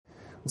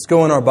Let's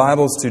go in our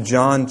Bibles to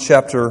John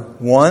chapter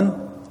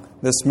 1.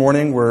 This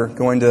morning we're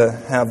going to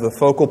have the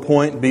focal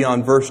point be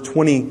on verse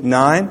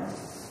 29.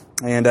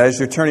 And as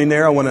you're turning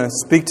there, I want to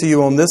speak to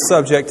you on this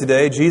subject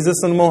today,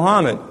 Jesus and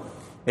Muhammad.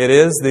 It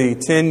is the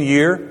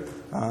 10-year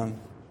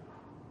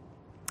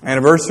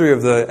anniversary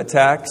of the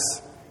attacks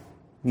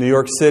in New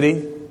York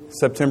City,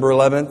 September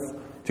 11th,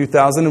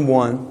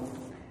 2001.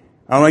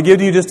 I want to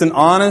give you just an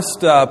honest,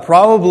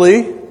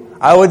 probably,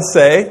 I would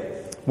say,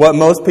 what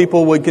most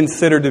people would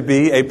consider to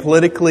be a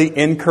politically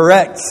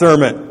incorrect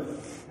sermon.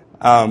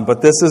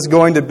 But this is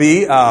going to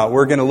be,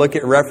 we're going to look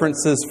at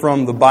references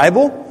from the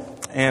Bible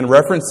and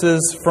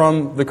references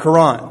from the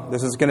Quran.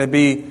 This is going to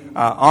be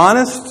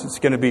honest, it's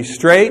going to be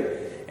straight,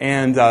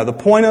 and the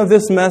point of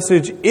this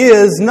message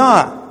is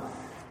not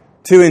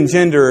to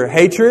engender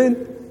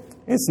hatred.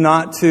 It's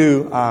not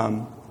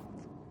to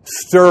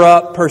stir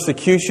up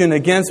persecution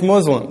against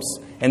Muslims.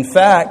 In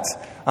fact,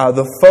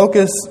 the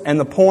focus and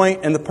the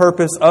point and the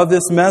purpose of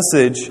this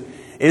message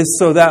is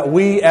so that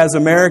we as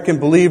American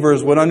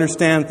believers would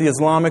understand that the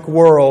Islamic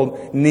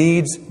world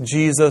needs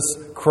Jesus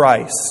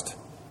Christ.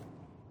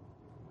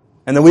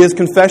 And that we as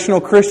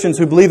confessional Christians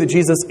who believe that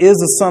Jesus is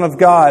the Son of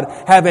God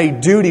have a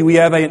duty, we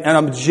have an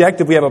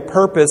objective, we have a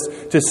purpose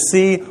to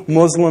see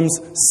Muslims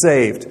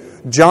saved.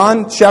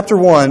 John chapter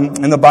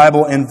 1 in the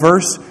Bible in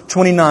verse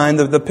 29,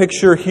 the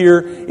picture here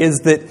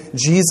is that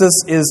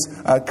Jesus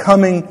is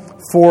coming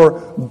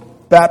for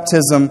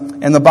baptism,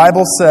 and the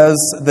Bible says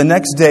the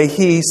next day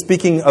he,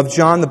 speaking of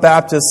John the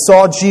Baptist,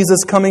 saw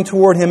Jesus coming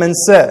toward him and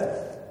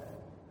said,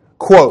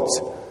 quote,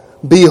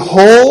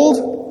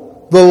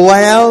 "Behold the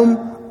Lamb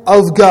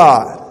of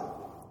God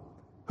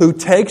who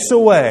takes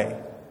away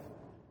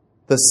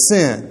the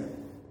sin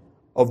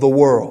of the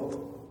world."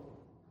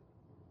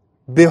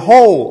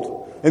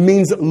 Behold, it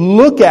means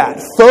look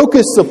at,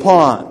 focus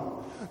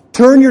upon,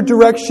 turn your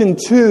direction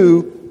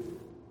to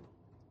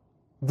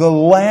the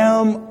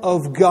Lamb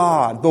of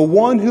God, the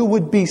one who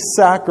would be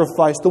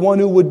sacrificed, the one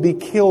who would be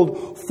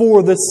killed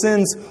for the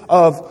sins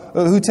of,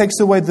 who takes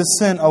away the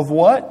sin of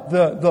what?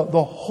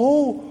 The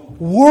whole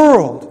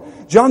world.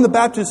 John the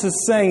Baptist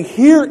is saying,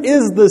 here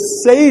is the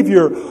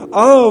Savior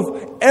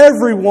of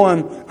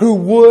everyone who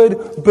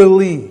would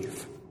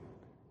believe.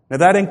 Now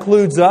that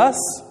includes us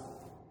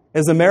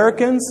as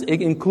Americans.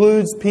 It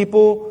includes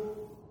people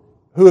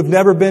who have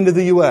never been to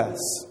the U.S.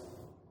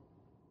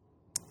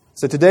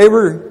 So today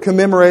we're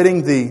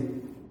commemorating the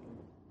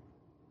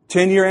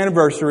 10-year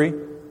anniversary,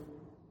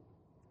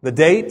 the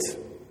date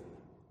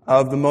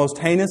of the most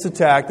heinous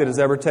attack that has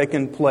ever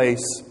taken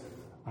place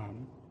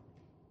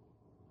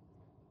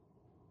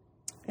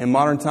in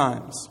modern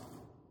times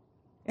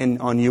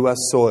on U.S.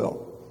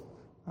 soil.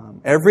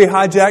 Every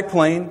hijacked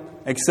plane,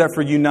 except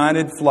for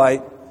United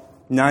Flight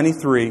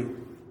 93,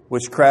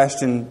 which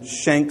crashed in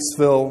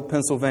Shanksville,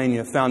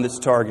 Pennsylvania, found its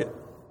target.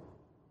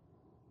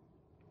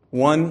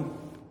 One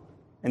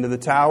into the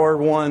Tower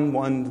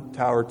 1,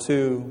 Tower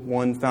 2,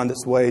 one found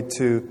its way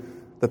to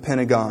the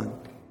Pentagon.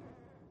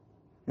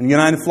 And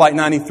United Flight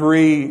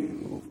 93,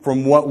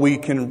 from what we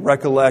can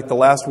recollect, the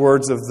last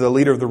words of the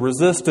leader of the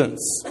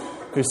resistance,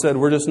 who said,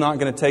 "We're just not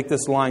going to take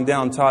this lying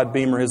down," Todd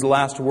Beamer, his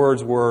last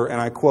words were,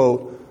 and I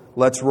quote,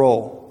 "Let's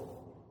roll."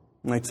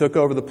 And they took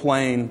over the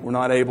plane, were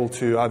not able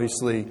to,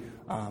 obviously,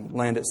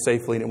 land it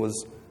safely, and it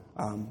was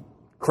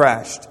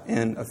crashed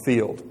in a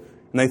field.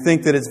 And they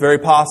think that it's very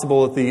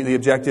possible that the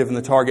objective and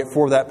the target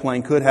for that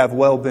plane could have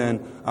well been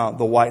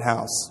the White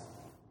House.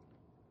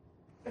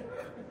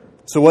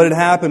 So what had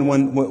happened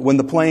when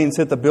the planes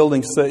hit the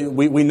building,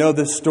 we know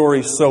this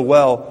story so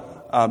well.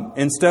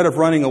 Instead of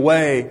running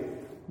away,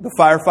 the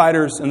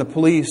firefighters and the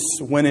police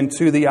went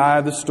into the eye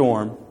of the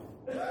storm.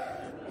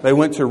 They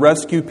went to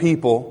rescue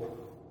people,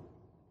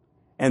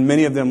 and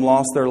many of them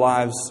lost their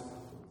lives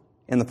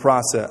in the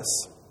process.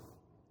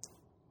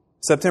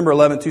 September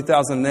 11,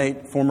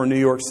 2008, former New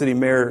York City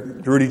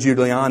Mayor Rudy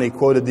Giuliani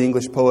quoted the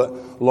English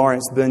poet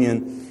Lawrence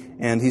Binyon,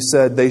 and he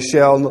said, "They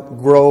shall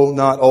grow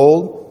not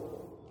old,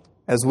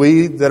 as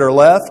we that are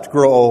left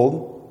grow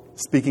old,"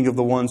 speaking of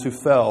the ones who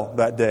fell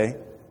that day.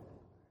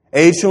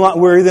 "Age shall not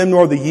weary them,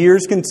 nor the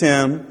years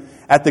contemn.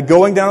 At the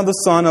going down of the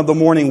sun of the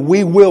morning,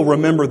 we will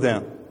remember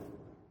them."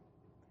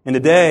 And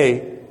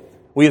today,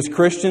 we as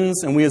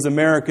Christians and we as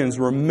Americans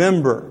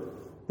remember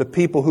the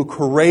people who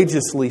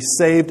courageously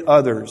saved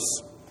others,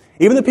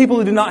 even the people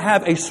who did not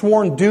have a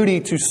sworn duty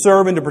to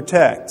serve and to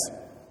protect.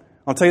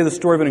 I'll tell you the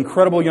story of an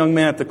incredible young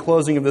man at the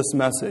closing of this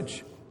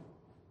message.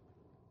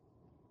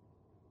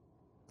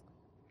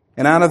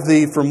 And out of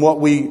from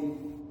what we,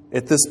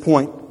 at this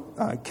point,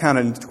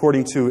 counted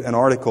according to an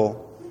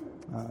article,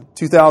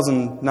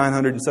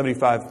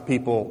 2,975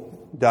 people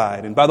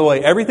died. And by the way,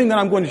 everything that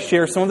I'm going to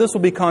share, some of this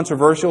will be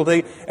controversial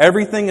today.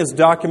 Everything is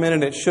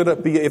documented. It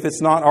should be, if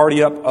it's not already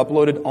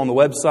uploaded on the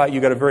website,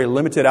 you've got a very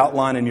limited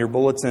outline in your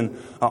bulletin.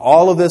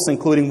 All of this,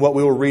 including what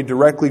we will read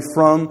directly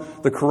from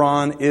the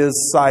Quran,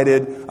 is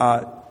cited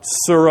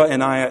surah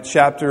and ayat,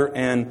 chapter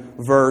and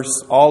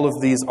verse. All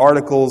of these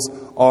articles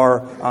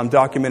are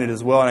documented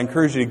as well. And I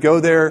encourage you to go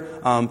there.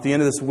 At the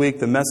end of this week,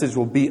 the message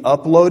will be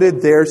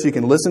uploaded there so you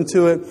can listen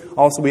to it.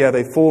 Also, we have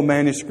a full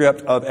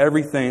manuscript of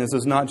everything. This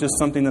is not just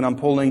something that I'm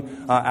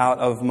pulling out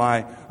of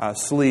my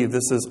sleeve.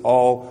 This is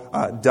all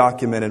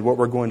documented, what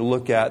we're going to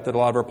look at, that a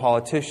lot of our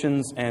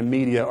politicians and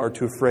media are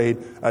too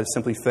afraid to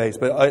simply face.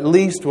 But at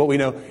least what we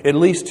know, at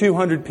least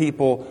 200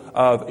 people,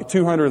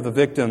 200 of the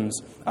victims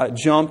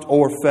jumped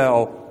or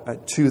fell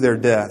to their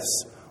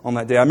deaths on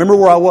that day. I remember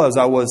where I was.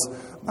 I was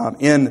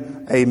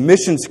in a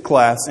missions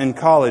class in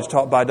college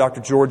taught by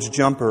Dr. George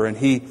Jumper, and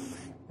he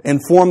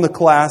informed the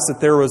class that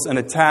there was an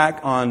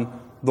attack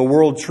on the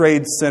World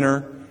Trade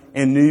Center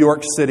in New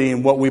York City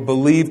and what we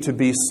believe to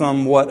be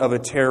somewhat of a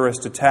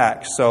terrorist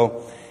attack.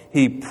 So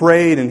he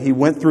prayed and he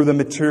went through the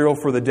material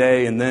for the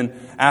day, and then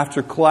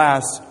after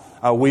class,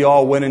 we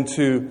all went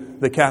into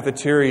the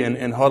cafeteria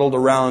and huddled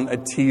around a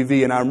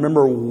TV. And I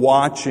remember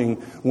watching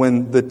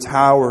when the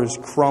towers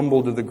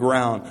crumbled to the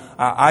ground.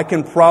 I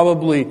can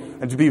probably,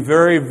 to be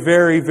very,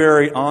 very,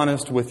 very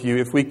honest with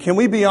you, can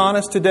we be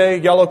honest today?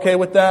 Y'all okay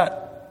with that?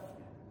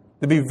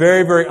 To be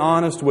very, very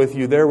honest with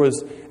you, there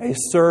was a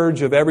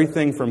surge of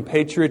everything from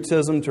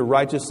patriotism to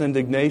righteous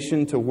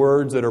indignation to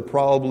words that are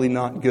probably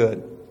not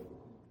good.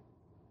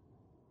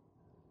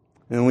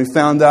 And we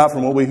found out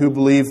from who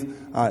believe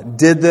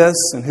did this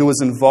and who was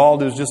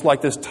involved, it was just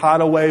like this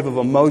tidal wave of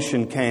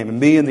emotion came. And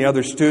me and the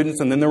other students,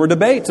 and then there were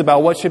debates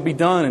about what should be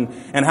done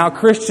and how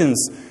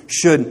Christians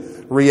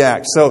should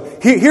react. So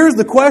here's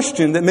the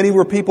question that many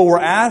people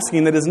were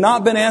asking that has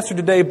not been answered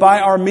today by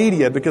our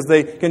media because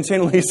they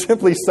continually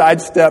simply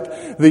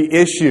sidestep the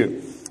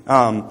issue.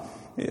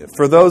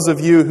 For those of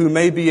you who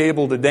may be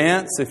able to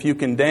dance, if you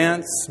can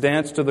dance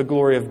to the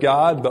glory of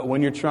God. But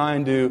when you're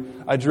trying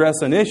to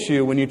address an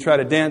issue, when you try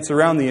to dance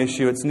around the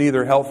issue, it's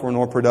neither helpful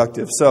nor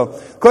productive. So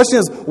the question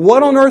is,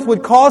 what on earth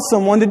would cause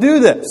someone to do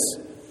this?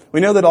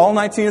 We know that all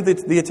 19 of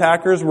the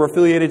attackers were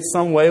affiliated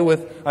some way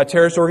with a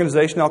terrorist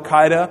organization,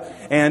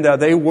 Al-Qaeda, and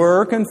they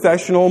were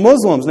confessional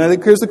Muslims. Now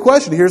here's the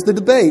question, here's the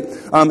debate.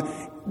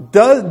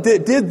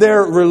 Did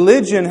their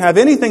religion have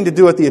anything to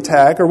do with the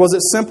attack, or was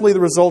it simply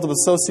the result of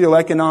a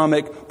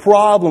socioeconomic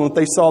problem that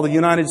they saw the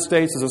United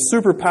States as a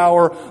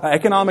superpower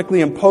economically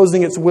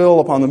imposing its will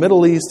upon the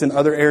Middle East and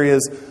other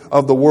areas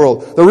of the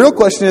world? The real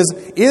question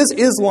is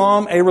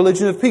Islam a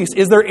religion of peace?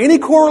 Is there any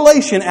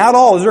correlation at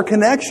all? Is there a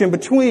connection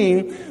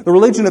between the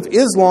religion of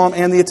Islam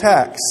and the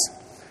attacks?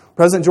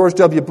 President George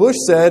W. Bush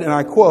said, and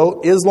I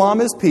quote,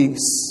 "Islam is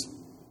peace.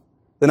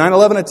 The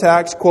 9/11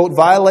 attacks, quote,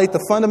 violate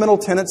the fundamental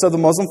tenets of the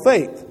Muslim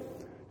faith."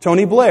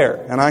 Tony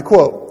Blair, and I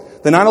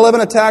quote, "The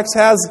 9/11 attacks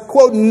has,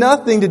 quote,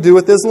 nothing to do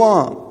with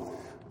Islam."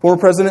 Former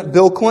President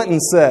Bill Clinton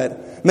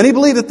said, "Many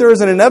believe that there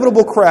is an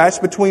inevitable crash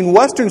between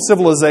Western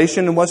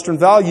civilization and Western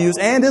values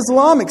and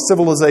Islamic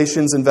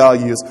civilizations and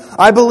values.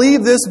 I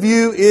believe this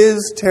view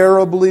is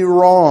terribly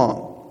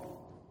wrong.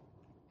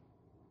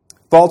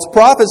 False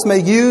prophets may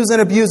use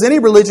and abuse any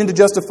religion to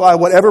justify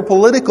whatever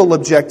political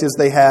objectives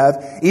they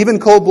have, even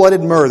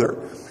cold-blooded murder.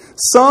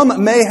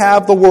 Some may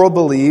have the world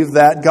believe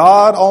that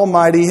God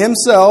Almighty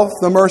Himself,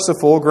 the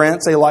merciful,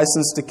 grants a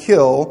license to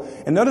kill."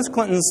 And notice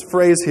Clinton's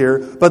phrase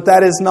here, "but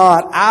that is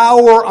not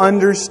our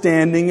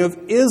understanding of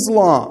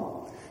Islam."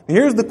 And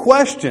here's the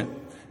question.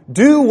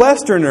 Do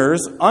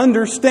Westerners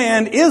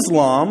understand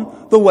Islam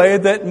the way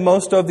that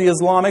most of the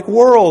Islamic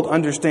world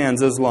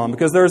understands Islam?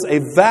 Because there's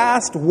a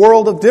vast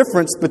world of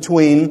difference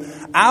between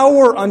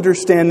our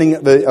understanding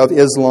of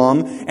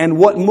Islam and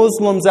what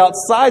Muslims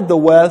outside the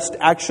West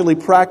actually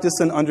practice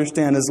and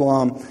understand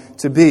Islam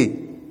to be.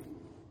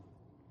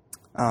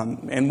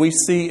 And we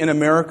see in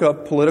America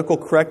political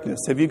correctness.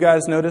 Have you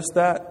guys noticed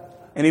that?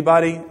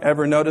 Anybody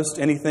ever noticed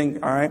anything?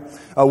 All right.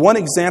 One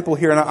example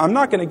here, and I'm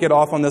not going to get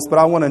off on this, but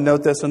I want to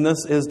note this, and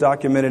this is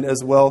documented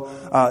as well.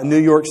 New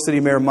York City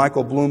Mayor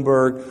Michael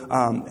Bloomberg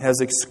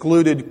has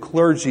excluded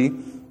clergy,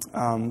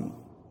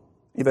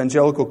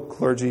 evangelical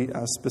clergy,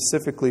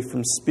 specifically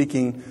from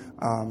speaking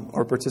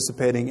or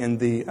participating in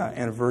the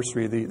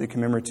anniversary, the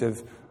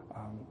commemorative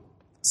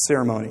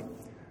ceremony.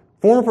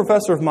 Former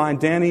professor of mine,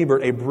 Dan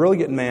Ebert, a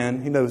brilliant man,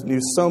 he knew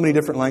so many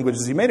different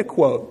languages. He made a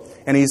quote,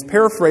 and he's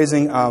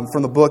paraphrasing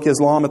from the book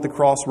Islam at the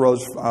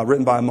Crossroads,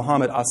 written by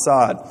Muhammad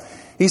Asad.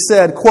 He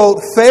said, quote,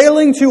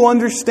 "Failing to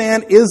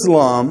understand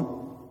Islam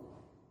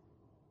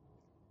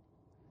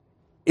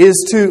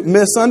is to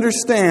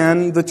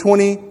misunderstand the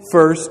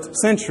 21st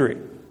century."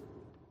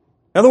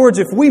 In other words,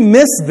 if we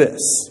miss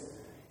this,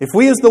 if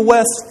we as the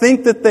West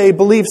think that they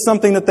believe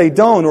something that they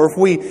don't, or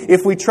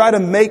if we try to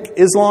make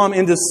Islam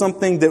into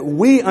something that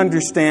we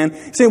understand,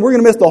 saying we're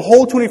going to miss the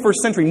whole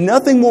 21st century,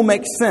 nothing will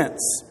make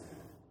sense.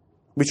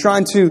 We're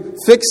trying to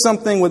fix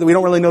something that we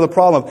don't really know the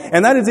problem of.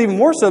 And that is even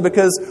more so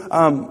because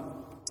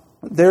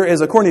there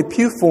is, according to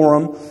Pew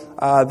Forum,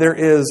 there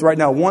is right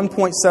now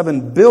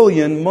 1.7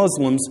 billion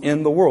Muslims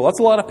in the world.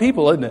 That's a lot of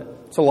people, isn't it?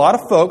 It's a lot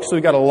of folks. So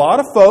we've got a lot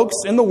of folks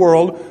in the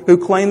world who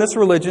claim this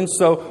religion.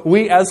 So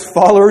we as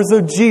followers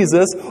of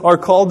Jesus are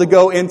called to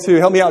go into,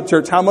 help me out,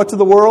 church, how much of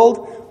the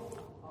world?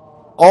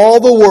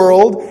 all the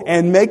world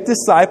and make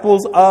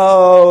disciples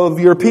of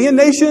European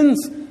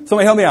nations.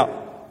 Somebody help me out.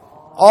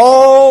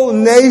 All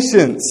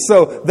nations.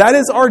 So that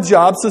is our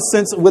job. So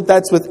since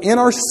that's within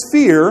our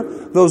sphere,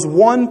 those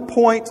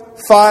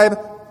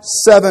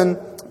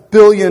 1.57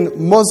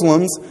 billion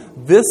Muslims,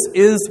 this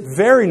is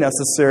very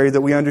necessary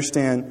that we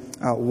understand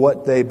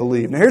what they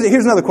believe. Now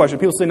here's another question.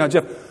 People say, now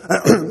Jeff,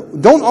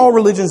 don't all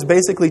religions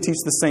basically teach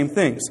the same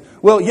things?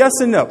 Well, yes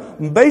and no.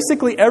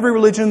 Basically every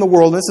religion in the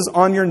world, and this is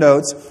on your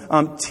notes,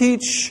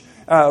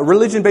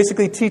 religion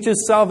basically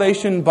teaches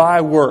salvation by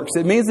works.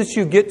 It means that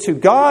you get to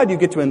God, you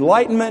get to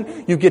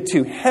enlightenment, you get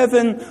to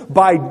heaven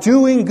by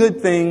doing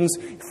good things,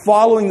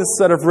 following the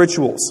set of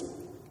rituals.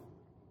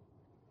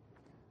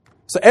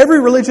 So every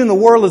religion in the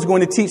world is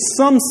going to teach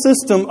some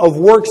system of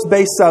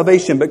works-based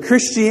salvation, but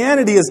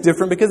Christianity is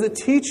different because it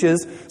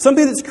teaches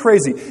something that's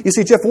crazy. You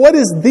see, Jeff, what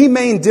is the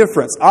main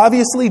difference?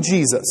 Obviously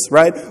Jesus,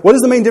 right? What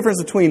is the main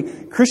difference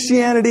between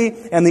Christianity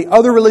and the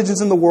other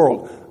religions in the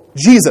world?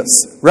 Jesus,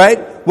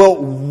 right?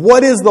 Well,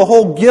 what is the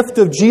whole gift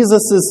of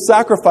Jesus'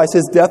 sacrifice,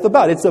 His death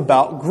about? It's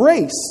about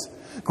grace.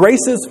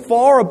 Grace is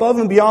far above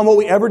and beyond what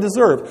we ever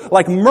deserve.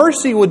 Like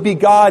mercy would be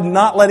God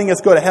not letting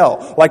us go to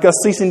hell, like us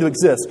ceasing to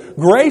exist.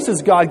 Grace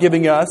is God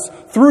giving us,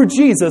 through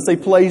Jesus, a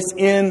place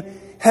in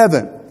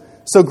heaven.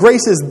 So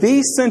grace is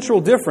the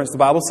central difference. The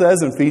Bible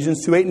says in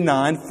Ephesians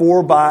 2:8-9,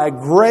 "For by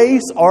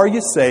grace are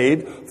you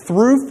saved,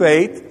 through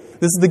faith.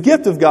 This is the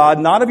gift of God,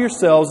 not of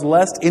yourselves,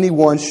 lest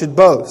anyone should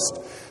boast."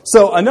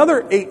 So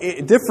another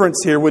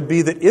difference here would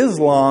be that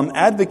Islam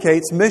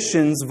advocates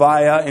missions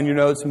via, and you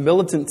know, it's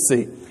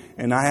militancy.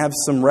 And I have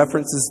some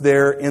references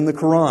there in the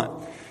Quran.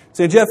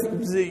 So Jeff,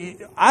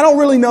 I don't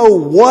really know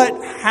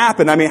what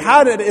happened. I mean,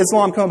 how did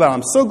Islam come about?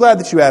 I'm so glad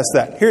that you asked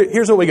that.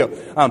 Here's what we go.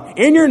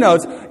 In your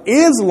notes,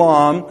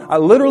 Islam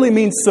literally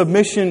means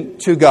submission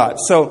to God.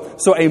 So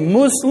a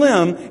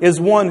Muslim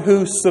is one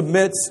who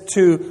submits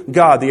to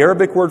God. The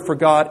Arabic word for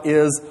God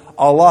is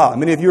Allah.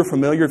 Many of you are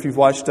familiar if you've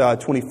watched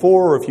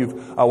 24 or if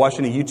you've watched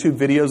any YouTube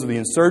videos of the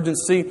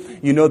insurgency.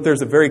 You know that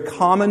there's a very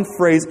common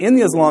phrase in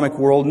the Islamic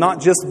world, not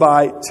just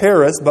by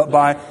terrorists, but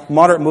by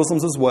moderate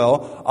Muslims as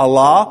well.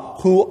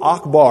 Allahu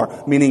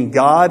Akbar, meaning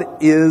God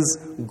is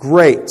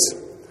great.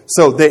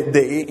 So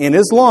in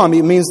Islam,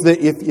 it means that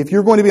if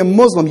you're going to be a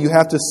Muslim, you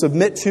have to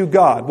submit to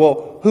God.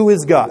 Well, who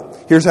is God?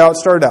 Here's how it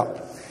started out.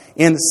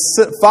 In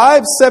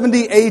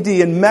 570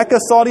 AD in Mecca,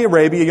 Saudi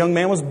Arabia, a young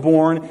man was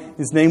born.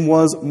 His name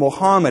was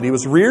Muhammad. He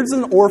was reared as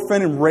an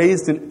orphan and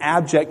raised in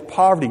abject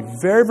poverty.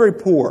 Very, very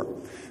poor.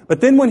 But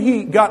then when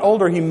he got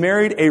older, he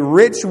married a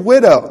rich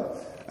widow,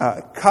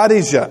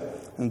 Khadijah.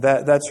 And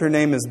that's her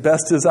name as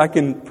best as I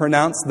can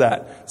pronounce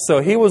that. So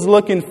he was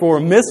looking for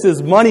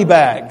Mrs.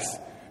 Moneybags.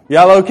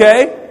 Y'all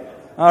okay?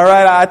 All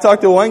right, I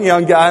talked to one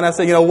young guy and I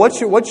said,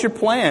 what's your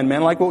plan,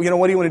 man? Like, what do you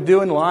want to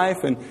do in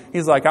life? And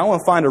he's like, I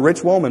want to find a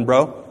rich woman,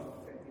 bro.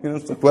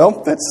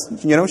 Well, that's,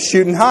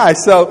 shooting high.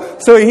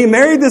 So he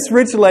married this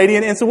rich lady,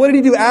 and so what did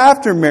he do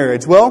after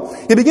marriage? Well,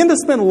 he began to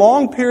spend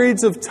long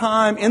periods of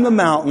time in the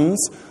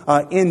mountains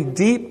in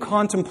deep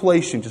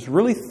contemplation, just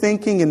really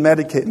thinking and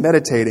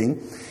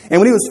meditating. And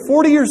when he was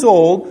 40 years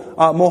old,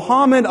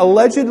 Muhammad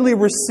allegedly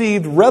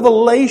received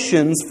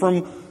revelations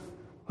from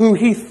who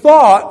he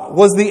thought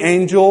was the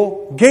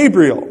angel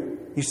Gabriel.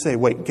 You say,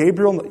 wait,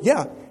 Gabriel?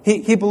 Yeah.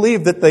 He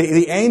believed that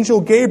the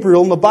angel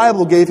Gabriel in the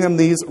Bible gave him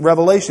these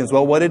revelations.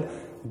 Well, what did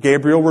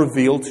Gabriel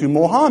reveal to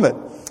Muhammad?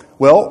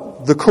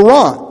 Well, the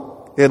Quran.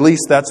 At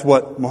least that's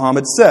what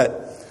Muhammad said.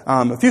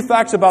 A few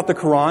facts about the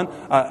Quran.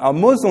 A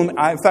Muslim,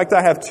 in fact,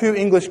 I have 2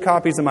 English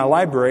copies in my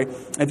library.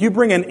 If you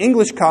bring an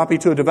English copy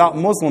to a devout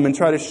Muslim and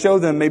try to show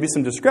them maybe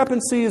some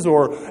discrepancies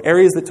or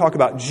areas that talk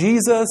about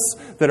Jesus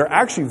that are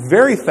actually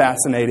very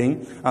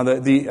fascinating,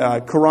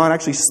 the Quran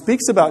actually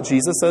speaks about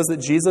Jesus, says that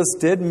Jesus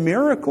did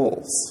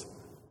miracles.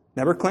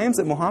 Never claims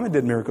that Muhammad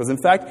did miracles. In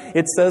fact,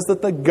 it says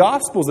that the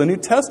Gospels, the New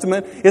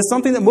Testament, is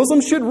something that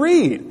Muslims should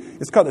read.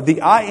 It's called the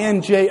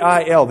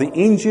Injil, the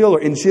Injil or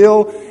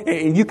Injil,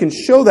 and you can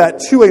show that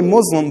to a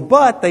Muslim,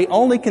 but they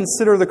only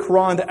consider the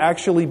Quran to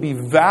actually be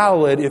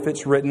valid if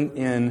it's written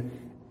in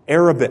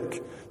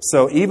Arabic.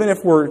 So even if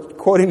we're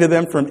quoting to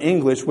them from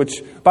English,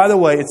 which, by the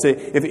way,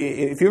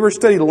 if you ever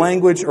study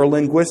language or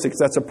linguistics,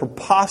 that's a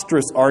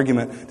preposterous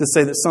argument to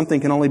say that something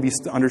can only be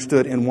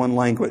understood in one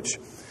language.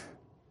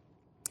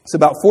 It's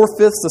about 4/5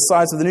 the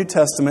size of the New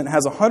Testament. It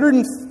has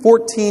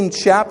 114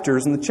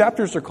 chapters, and the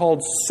chapters are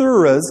called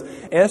surahs,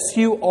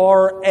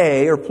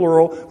 S-U-R-A, or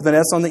plural, with an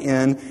S on the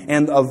end.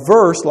 And a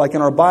verse, like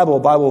in our Bible, a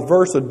Bible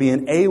verse would be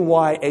an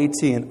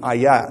A-Y-A-T, an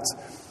ayat.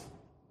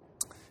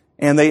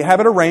 And they have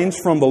it arranged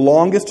from the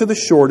longest to the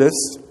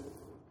shortest.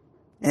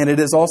 And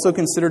it is also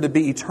considered to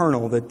be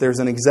eternal, that there's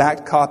an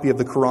exact copy of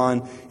the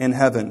Quran in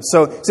heaven.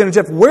 So,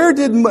 Senator Jeff, where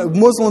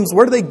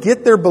do they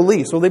get their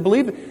beliefs? Well,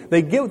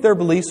 they get their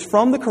beliefs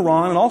from the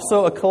Quran and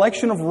also a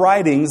collection of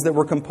writings that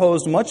were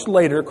composed much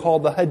later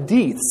called the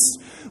Hadiths,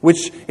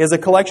 which is a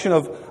collection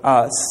of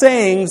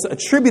sayings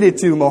attributed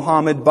to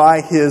Muhammad by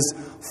his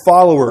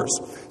followers.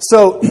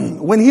 So,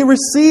 when he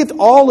received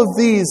all of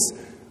these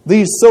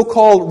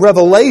so-called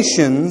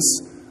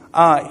revelations,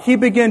 he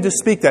began to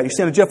speak that. You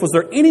say, Jeff, was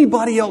there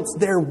anybody else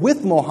there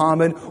with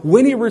Muhammad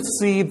when he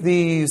received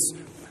these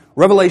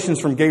revelations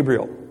from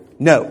Gabriel?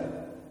 No.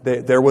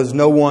 There was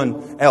no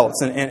one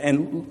else.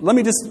 And let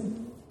me just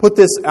put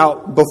this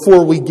out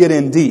before we get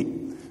in deep.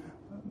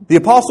 The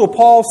Apostle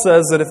Paul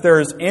says that if there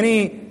is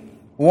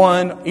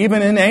anyone,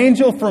 even an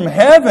angel from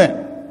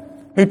heaven,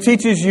 who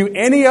teaches you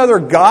any other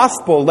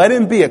gospel, let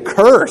him be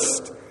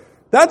accursed.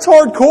 That's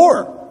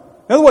hardcore.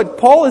 In other words,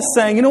 Paul is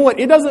saying, you know what,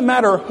 it doesn't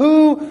matter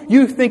who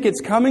you think it's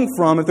coming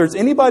from. If there's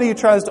anybody who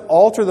tries to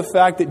alter the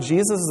fact that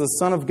Jesus is the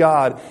Son of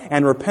God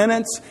and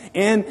repentance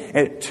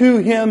to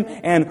Him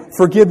and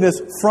forgiveness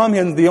from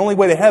Him is the only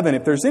way to heaven,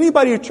 if there's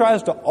anybody who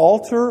tries to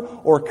alter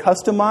or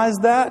customize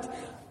that,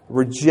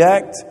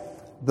 reject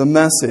the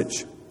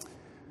message.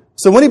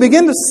 So when he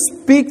began to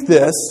speak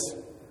this,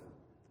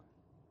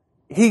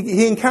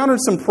 he encountered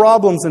some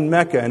problems in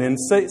Mecca, and in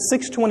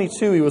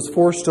 622 he was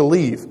forced to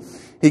leave.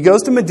 He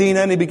goes to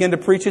Medina and he began to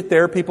preach it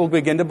there. People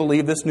begin to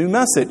believe this new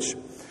message.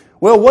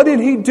 Well, what did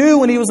he do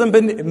when he was in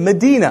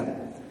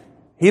Medina?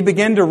 He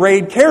began to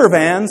raid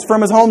caravans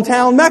from his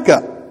hometown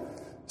Mecca.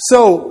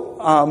 So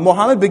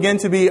Muhammad began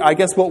to be, I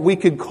guess, what we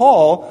could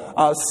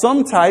call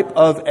some type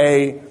of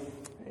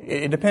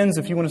it depends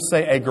if you want to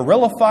say a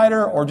guerrilla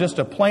fighter or just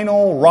a plain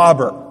old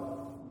robber.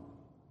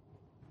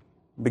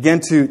 Began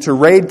to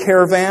raid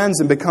caravans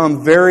and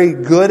become very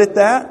good at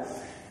that.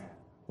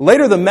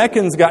 Later, the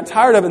Meccans got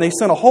tired of it and they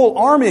sent a whole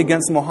army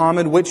against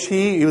Muhammad, which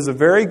he was a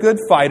very good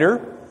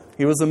fighter.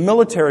 He was a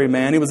military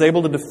man. He was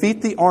able to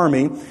defeat the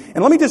army. And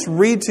let me just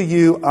read to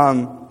you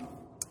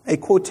a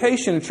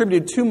quotation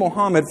attributed to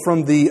Muhammad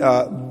from the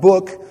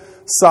book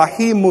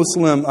Sahih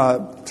Muslim,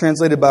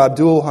 translated by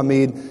Abdul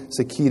Hamid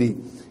Sakiti.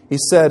 He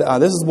said,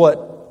 this is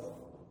what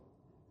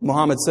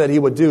Muhammad said he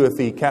would do if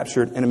he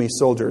captured enemy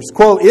soldiers.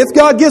 Quote, "If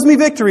God gives me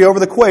victory over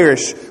the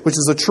Quraysh, which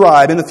is a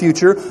tribe, in the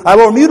future, I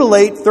will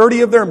mutilate 30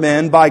 of their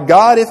men. By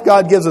God, if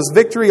God gives us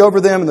victory over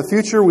them in the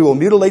future, we will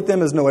mutilate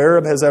them as no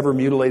Arab has ever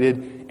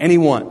mutilated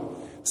anyone."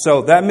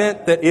 So that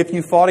meant that if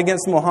you fought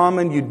against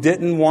Muhammad, you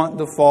didn't want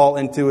to fall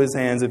into his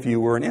hands if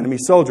you were an enemy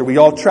soldier. We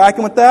all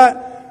tracking with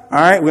that? All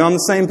right, we on the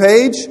same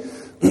page?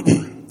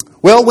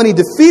 Well, when he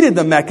defeated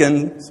the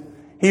Meccans,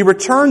 he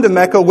returned to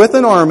Mecca with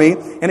an army,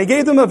 and he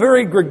gave them a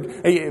very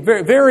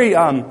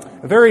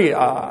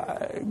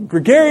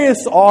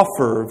gregarious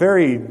offer,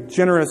 very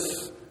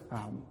generous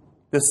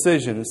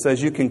decision. It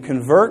says you can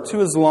convert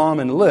to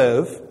Islam and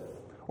live,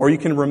 or you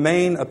can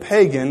remain a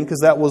pagan, because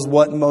that was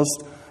what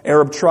most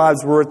Arab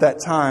tribes were at that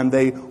time.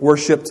 They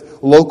worshipped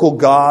local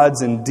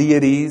gods and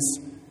deities.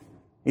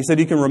 He said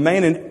you can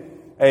remain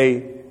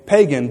a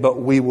pagan,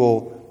 but we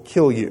will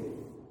kill you.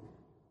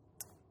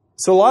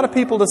 So a lot of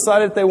people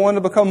decided they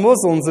wanted to become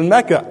Muslims in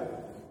Mecca.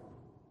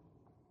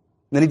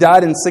 Then he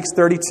died in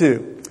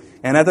 632.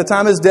 And at the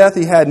time of his death,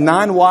 he had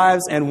 9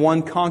 wives and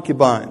 1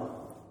 concubine.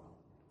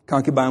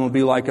 Concubine would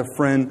be like a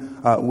friend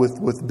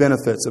with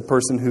benefits, a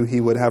person who he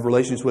would have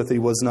relations with. He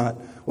was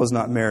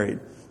not married.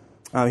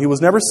 He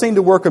was never seen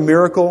to work a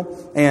miracle,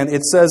 and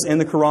it says in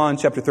the Quran,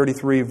 chapter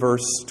 33,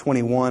 verse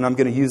 21, I'm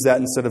going to use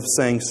that instead of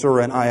saying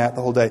surah and ayat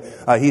the whole day.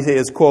 He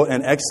is, quote,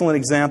 an excellent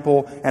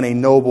example and a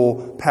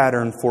noble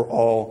pattern for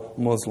all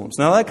Muslims.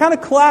 Now that kind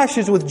of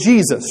clashes with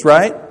Jesus,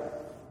 right?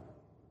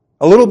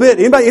 A little bit.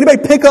 Anybody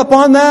pick up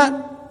on that?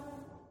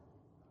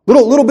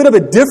 Little bit of a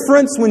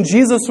difference when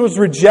Jesus was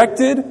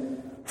rejected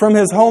from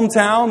his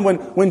hometown,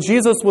 when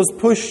Jesus was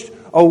pushed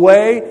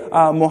away.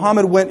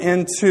 Muhammad went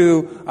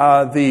into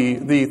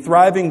the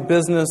thriving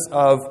business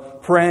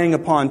of preying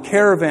upon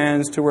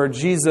caravans, to where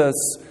Jesus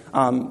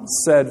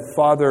said,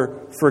 "Father,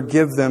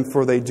 forgive them,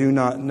 for they do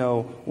not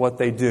know what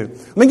they do."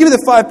 Let me give you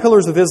the 5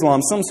 pillars of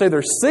Islam. Some say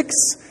there's 6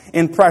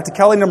 in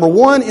practicality. Number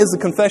 1 is the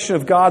confession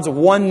of God's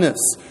oneness,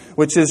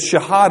 which is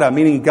shahada,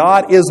 meaning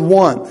God is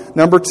one.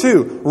 Number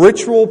 2,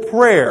 ritual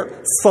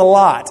prayer,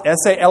 salat,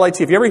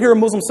 S-A-L-A-T. If you ever hear a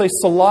Muslim say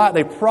salat,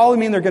 they probably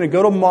mean they're going to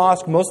go to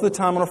mosque most of the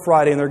time on a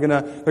Friday, and they're going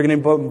to be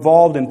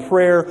involved in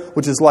prayer,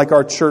 which is like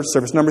our church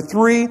service. Number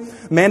 3,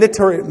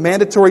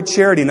 mandatory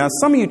charity. Now,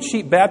 some of you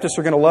cheap Baptists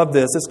are going to love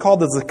this. It's called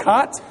the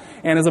zakat,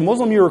 and as a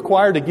Muslim, you're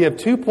required to give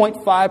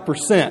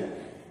 2.5%.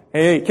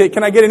 Hey,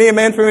 can I get an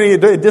amen from any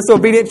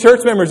disobedient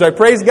church members? I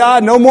praise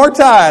God, no more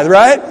tithe,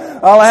 right?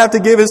 All I have to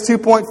give is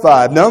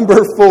 2.5.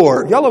 Number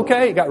 4. Y'all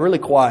okay? It got really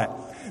quiet.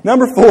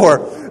 Number 4,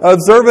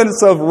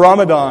 observance of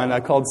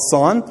Ramadan, called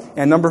Sawn.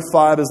 And number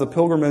 5 is the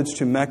pilgrimage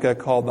to Mecca,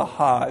 called the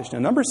Hajj. Now,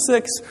 number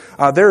 6,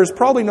 there is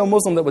probably no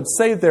Muslim that would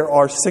say there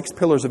are 6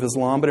 pillars of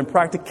Islam, but in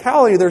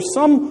practicality, there's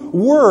some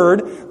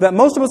word that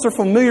most of us are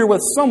familiar with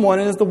somewhat,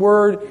 and it is the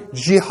word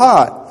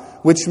jihad,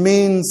 which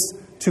means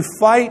to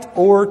fight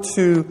or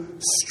to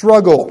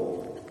struggle.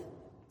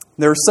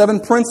 There are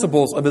 7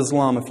 principles of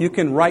Islam. If you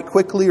can write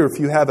quickly, or if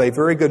you have a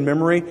very good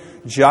memory,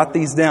 jot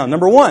these down.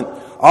 Number 1,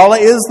 Allah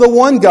is the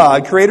one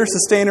God, creator,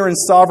 sustainer, and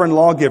sovereign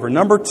lawgiver.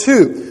 Number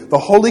 2, the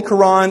Holy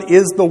Quran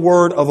is the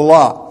word of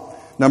Allah.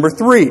 Number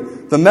 3,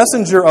 the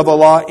messenger of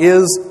Allah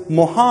is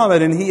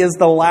Muhammad, and he is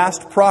the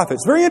last prophet.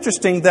 It's very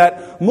interesting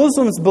that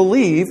Muslims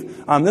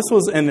believe,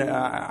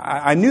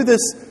 I knew this,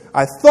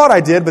 I thought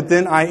I did, but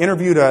then I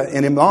interviewed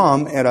an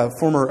imam at a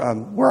former,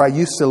 where I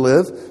used to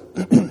live,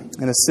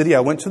 in a city.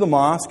 I went to the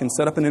mosque and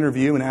set up an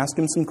interview and asked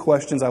him some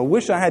questions. I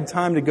wish I had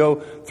time to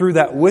go through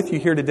that with you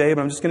here today,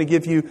 but I'm just going to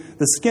give you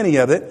the skinny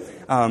of it.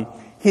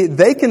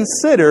 They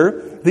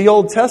consider the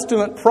Old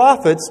Testament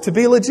prophets to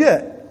be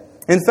legit.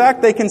 In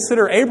fact, they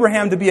consider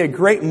Abraham to be a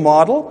great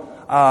model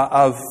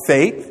of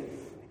faith,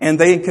 and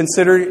they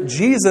consider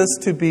Jesus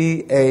to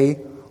be a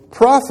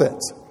prophet.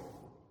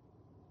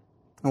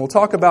 And we'll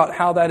talk about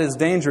how that is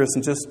dangerous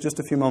in just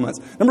a few moments.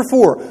 Number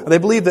 4, they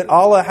believe that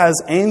Allah has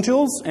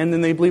angels, and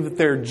then they believe that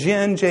their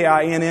jinn,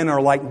 J-I-N-N,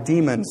 are like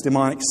demons,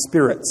 demonic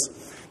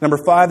spirits. Number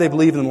 5, they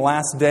believe in the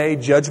last day,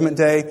 Judgment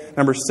Day.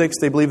 Number 6,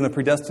 they believe in the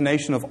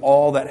predestination of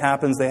all that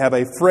happens. They have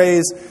a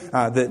phrase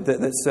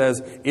that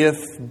says, if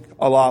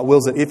Allah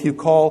wills it. If you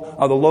call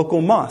the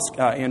local mosque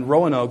in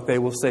Roanoke, they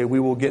will say,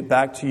 we will get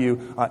back to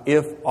you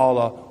if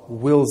Allah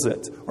wills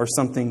it, or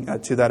something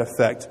to that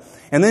effect.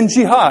 And then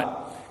jihad.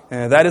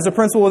 That is a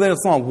principle within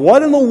Islam.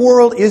 What in the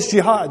world is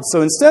jihad?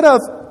 So instead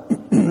of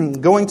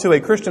going to a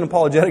Christian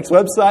apologetics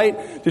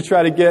website to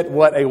try to get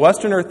what a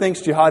Westerner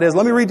thinks jihad is,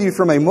 let me read to you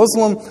from a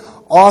Muslim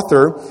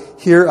author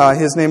here.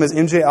 His name is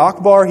M.J.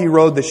 Akbar. He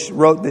wrote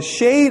The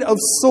Shade of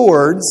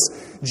Swords,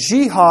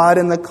 Jihad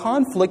and the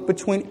Conflict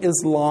Between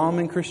Islam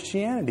and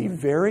Christianity.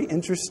 Very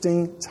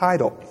interesting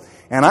title.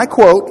 And I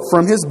quote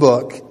from his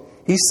book.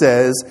 He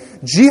says,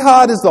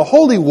 jihad is the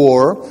holy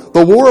war,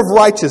 the war of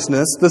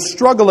righteousness, the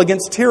struggle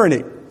against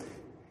tyranny.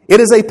 It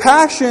is a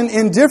passion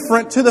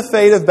indifferent to the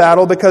fate of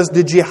battle because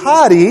the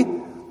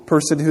jihadi,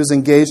 person who is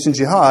engaged in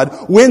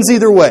jihad, wins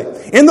either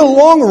way. In the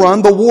long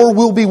run, the war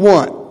will be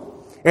won.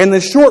 In the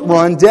short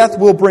run, death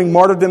will bring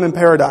martyrdom in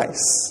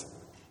paradise.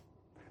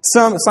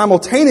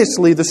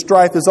 Simultaneously, the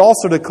strife is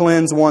also to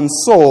cleanse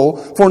one's soul,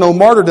 for no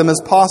martyrdom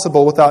is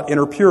possible without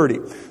inner purity.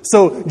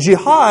 So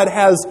jihad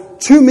has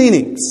 2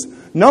 meanings.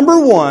 Number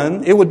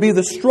 1, it would be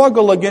the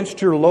struggle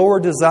against your lower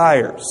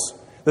desires.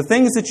 The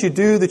things that you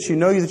do that you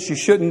know that you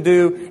shouldn't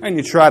do, and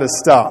you try to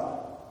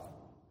stop.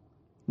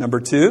 Number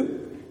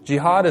 2,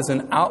 jihad is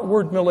an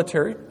outward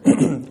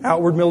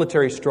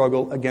military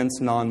struggle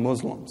against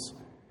non-Muslims.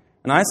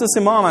 And I asked this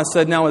imam, I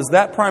said, now is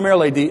that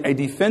primarily a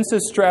defensive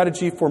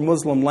strategy for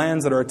Muslim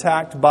lands that are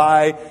attacked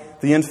by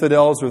the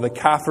infidels or the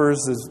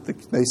kafirs, as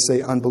they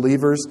say,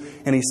 unbelievers?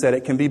 And he said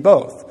it can be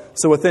both.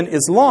 So within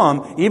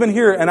Islam, even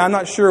here, and I'm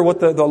not sure what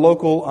the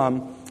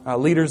local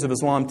leaders of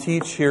Islam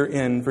teach here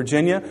in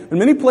Virginia. In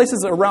many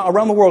places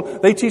around the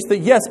world, they teach that,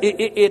 yes,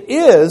 it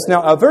is.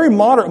 Now, a very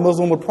moderate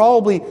Muslim would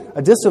probably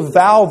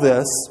disavow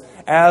this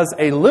as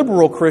a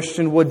liberal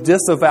Christian would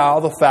disavow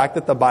the fact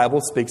that the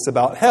Bible speaks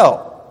about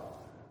hell.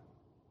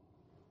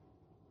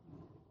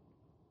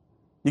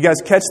 You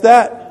guys catch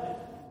that?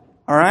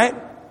 All right?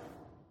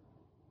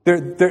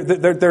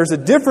 There's a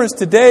difference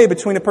today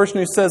between a person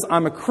who says,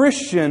 I'm a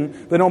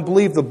Christian, they don't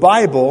believe the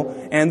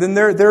Bible, and then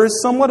there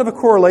is somewhat of a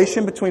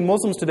correlation between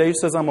Muslims today who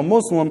says, I'm a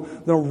Muslim,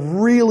 they don't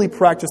really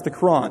practice the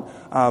Quran.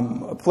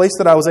 A place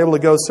that I was able to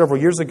go several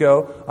years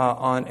ago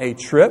on a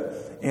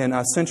trip in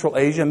Central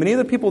Asia, many of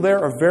the people there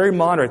are very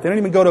moderate. They don't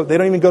even go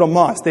to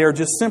mosque. They are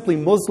just simply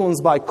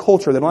Muslims by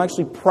culture. They don't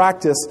actually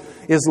practice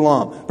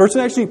Islam. The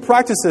person who actually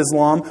practices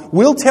Islam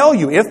will tell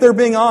you, if they're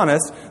being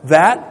honest,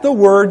 that the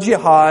word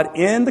jihad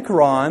in the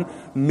Quran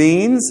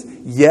means,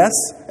 yes,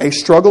 a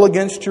struggle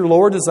against your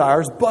lower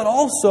desires, but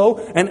also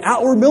an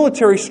outward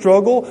military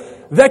struggle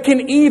that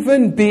can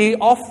even be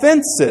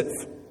offensive.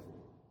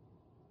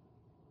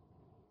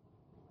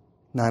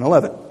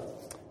 9/11.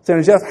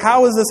 Senator Jeff,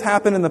 how has this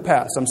happened in the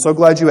past? I'm so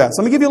glad you asked.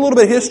 Let me give you a little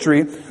bit of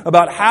history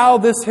about how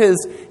this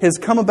has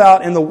come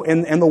about in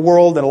the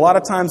world. And a lot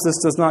of times this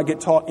does not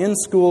get taught in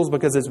schools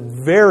because it's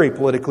very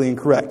politically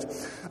incorrect.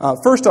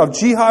 First off,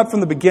 jihad from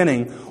the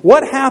beginning.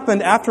 What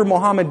happened after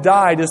Muhammad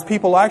died is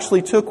people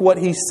actually took what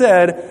he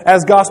said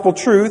as gospel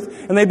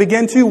truth and they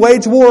began to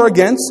wage war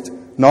against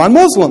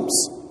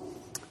non-Muslims.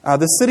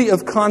 The city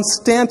of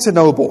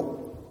Constantinople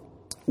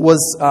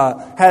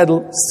had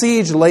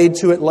siege laid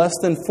to it less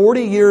than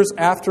 40 years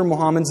after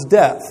Muhammad's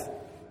death.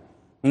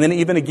 And then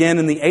even again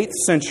in the 8th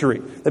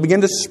century, they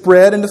began to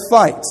spread and to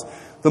fight.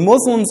 The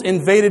Muslims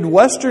invaded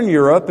Western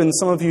Europe, and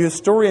some of you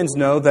historians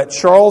know that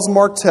Charles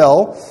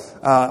Martel,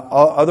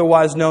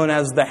 otherwise known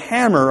as the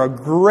Hammer, a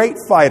great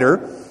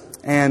fighter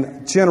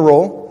and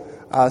general,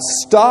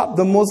 stopped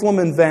the Muslim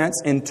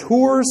advance in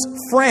Tours,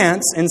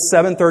 France in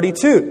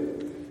 732.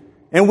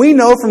 And we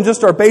know from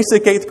just our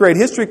basic 8th grade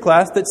history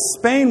class that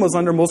Spain was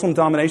under Muslim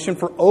domination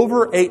for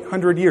over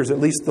 800 years,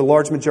 at least the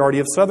large majority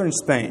of southern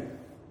Spain.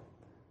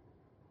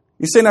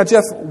 You say, now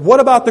Jeff, what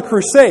about the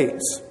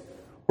Crusades?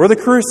 Were the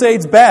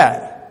Crusades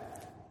bad?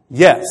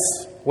 Yes.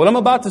 What I'm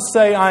about to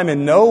say, I'm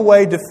in no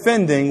way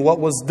defending what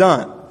was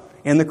done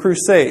in the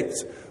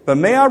Crusades. But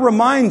may I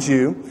remind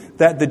you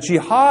that the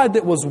jihad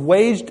that was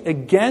waged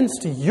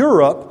against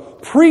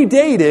Europe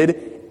predated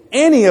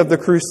any of the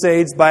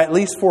Crusades by at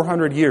least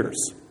 400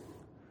 years.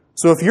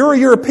 So if you're a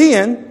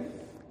European,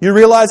 you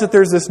realize that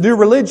there's this new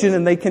religion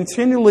and they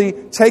continually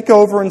take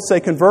over and say,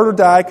 convert or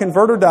die,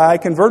 convert or die,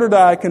 convert or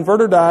die,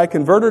 convert or die,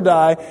 convert or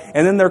die.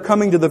 And then they're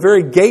coming to the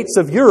very gates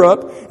of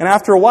Europe. And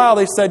after a while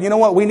they said, you know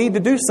what, we need to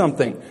do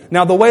something.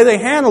 Now the way they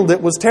handled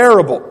it was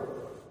terrible.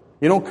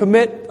 You don't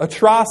commit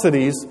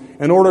atrocities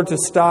in order to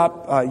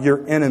stop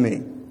your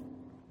enemy.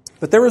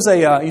 But there was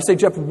you say,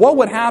 Jeff, what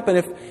would happen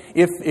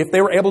if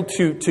they were able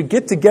to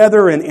get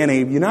together in a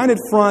united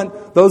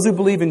front, those who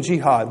believe in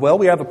jihad? Well,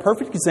 we have a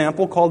perfect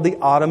example called the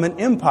Ottoman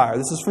Empire.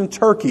 This is from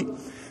Turkey.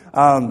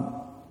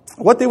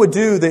 What they would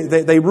do,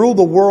 they ruled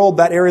the world,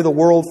 that area of the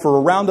world,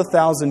 for around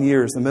 1,000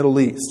 years, the Middle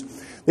East.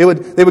 They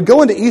would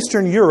go into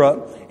Eastern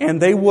Europe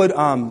and they would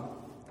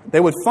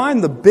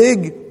find the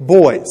big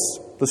boys,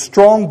 the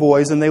strong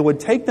boys, and they would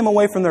take them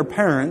away from their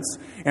parents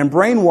and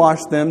brainwash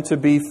them to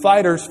be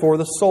fighters for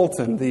the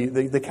Sultan,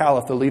 the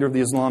Caliph, the leader of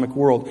the Islamic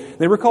world.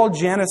 They were called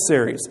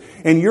Janissaries.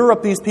 In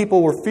Europe, these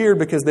people were feared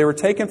because they were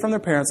taken from their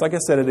parents, like I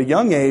said, at a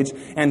young age,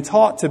 and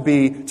taught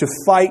to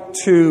fight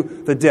to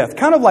the death.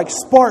 Kind of like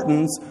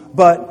Spartans,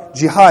 but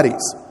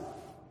jihadis.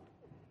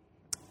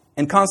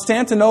 And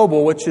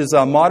Constantinople, which is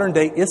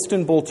modern-day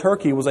Istanbul,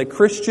 Turkey, was a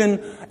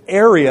Christian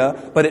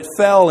area, but it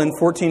fell in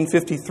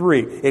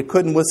 1453. It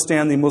couldn't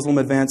withstand the Muslim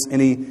advance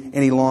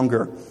any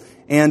longer.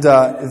 And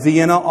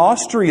Vienna,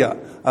 Austria.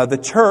 The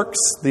Turks,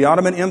 the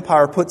Ottoman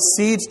Empire, put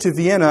siege to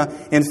Vienna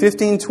in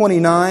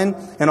 1529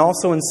 and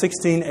also in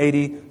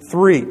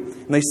 1683.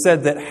 And they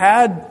said that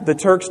had the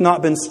Turks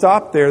not been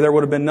stopped there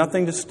would have been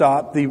nothing to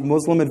stop the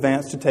Muslim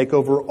advance to take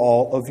over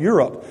all of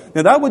Europe.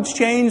 Now that would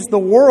change the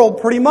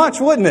world pretty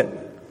much, wouldn't it?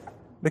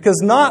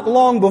 Because not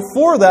long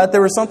before that, there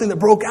was something that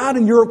broke out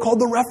in Europe called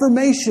the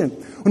Reformation.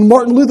 When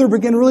Martin Luther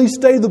began to really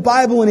study the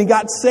Bible and he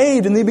got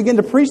saved and they began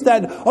to preach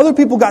that, other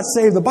people got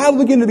saved. The Bible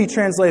began to be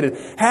translated.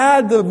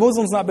 Had the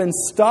Muslims not been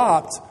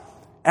stopped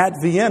at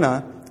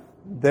Vienna,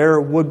 there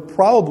would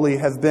probably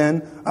have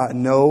been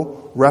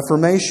no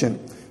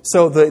Reformation.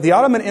 So the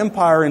Ottoman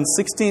Empire in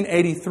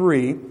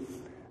 1683,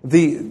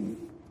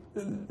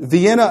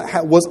 Vienna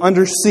was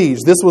under siege.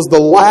 This was the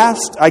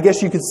last, I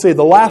guess you could say,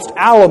 the last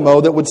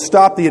Alamo that would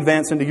stop the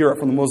advance into Europe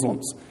from the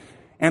Muslims.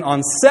 And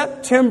on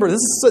September,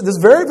 this is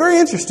very, very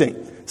interesting,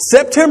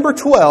 September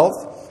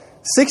 12th,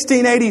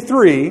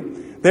 1683,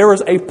 there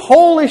was a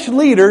Polish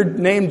leader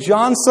named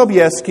John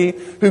Sobieski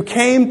who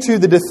came to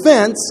the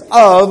defense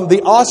of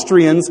the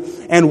Austrians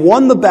and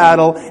won the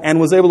battle and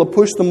was able to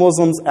push the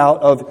Muslims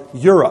out of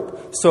Europe.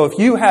 So if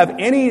you have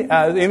any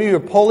of your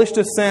Polish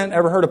descent,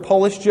 ever heard of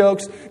Polish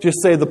jokes,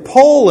 just say the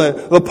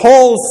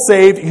Poles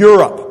saved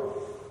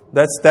Europe.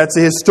 That's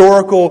a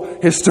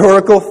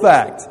historical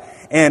fact.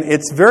 And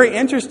it's very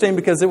interesting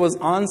because it was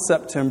on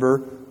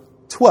September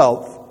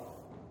 12th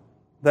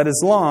that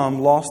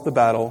Islam lost the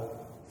battle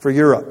for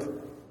Europe.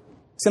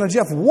 So now,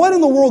 Jeff, what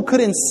in the world could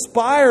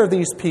inspire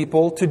these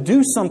people to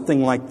do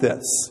something like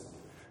this?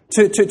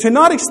 To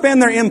not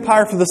expand their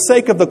empire for the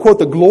sake of the, quote,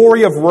 the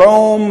glory of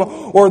Rome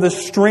or the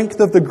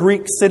strength of the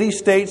Greek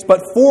city-states,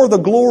 but for the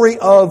glory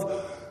of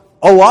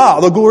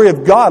Allah, the glory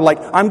of God. Like,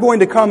 I'm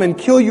going to come and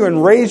kill you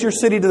and raise your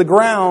city to the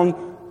ground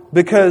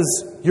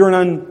because you're an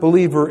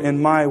unbeliever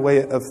in my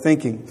way of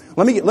thinking.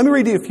 Let me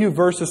read you a few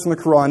verses from the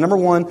Quran. Number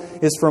one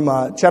is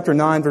from chapter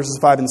 9, verses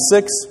 5 and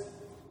 6.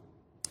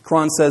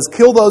 Quran says,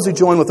 kill those who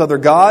join with other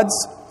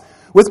gods,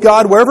 with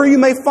God wherever you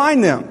may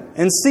find them,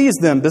 and seize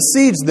them,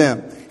 besiege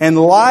them, and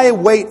lie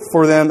wait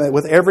for them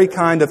with every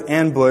kind of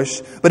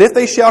ambush. But if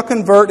they shall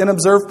convert and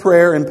observe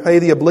prayer and pay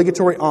the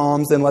obligatory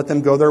alms, then let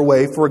them go their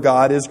way, for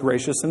God is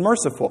gracious and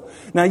merciful.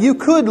 Now you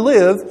could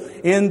live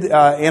in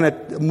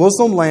a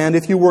Muslim land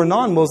if you were a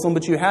non-Muslim,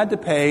 but you had to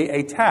pay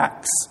a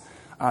tax.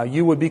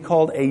 You would be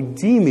called a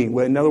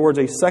dhimmi, in other words,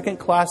 a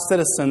second-class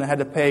citizen that had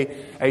to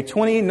pay a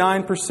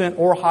 29%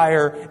 or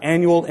higher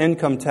annual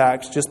income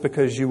tax just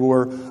because you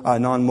were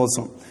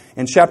non-Muslim.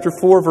 In chapter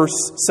 4, verse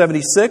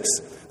 76,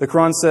 the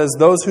Quran says,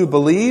 those who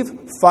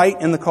believe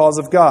fight in the cause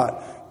of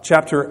God.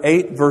 Chapter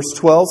 8, verse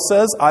 12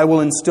 says, I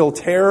will instill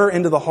terror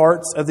into the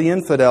hearts of the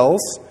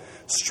infidels.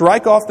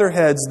 Strike off their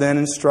heads then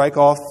and strike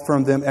off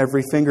from them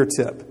every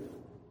fingertip.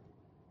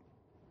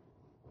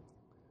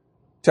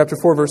 Chapter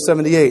 4, verse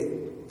 78.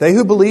 They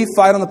who believe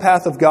fight on the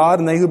path of God,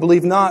 and they who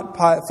believe not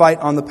fight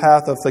on the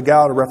path of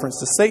Thagout, a reference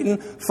to Satan.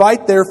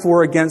 Fight,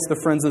 therefore, against the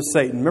friends of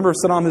Satan. Remember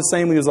Saddam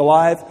Hussein, when he was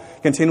alive,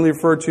 continually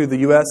referred to the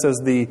U.S.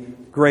 as the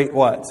great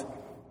what?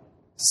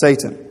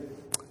 Satan.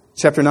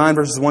 Chapter 9,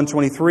 verses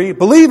 123.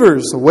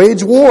 Believers,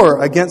 wage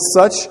war against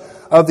such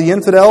of the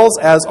infidels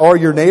as are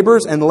your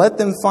neighbors, and let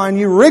them find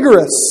you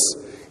rigorous,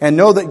 and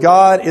know that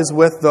God is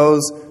with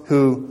those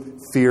who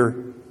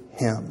fear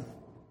Him.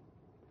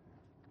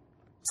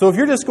 So if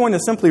you're just going to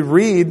simply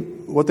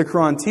read what the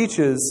Quran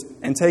teaches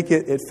and take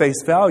it at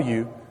face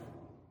value,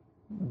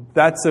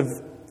 that's a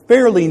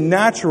fairly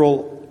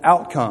natural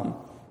outcome.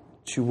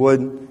 that you would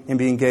and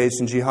be engaged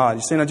in jihad.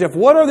 You say, now Jeff,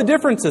 what are the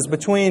differences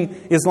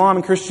between Islam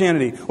and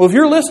Christianity? Well, if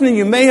you're listening,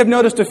 you may have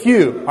noticed a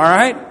few. All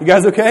right? You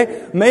guys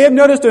okay? May have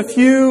noticed a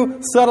few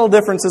subtle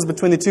differences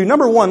between the two.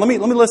 Number one, let me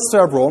list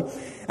several.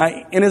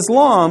 In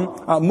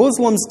Islam,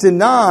 Muslims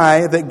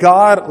deny that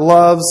God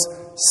loves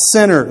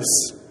sinners.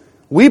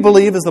 We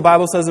believe, as the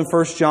Bible says in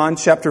 1 John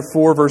chapter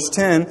 4, verse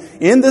 10,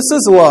 in this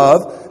is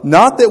love,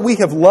 not that we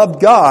have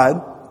loved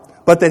God,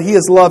 but that He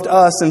has loved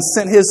us and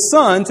sent His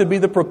Son to be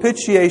the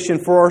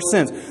propitiation for our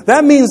sins.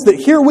 That means that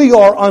here we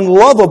are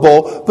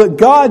unlovable, but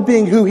God,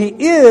 being who He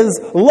is,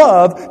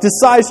 love,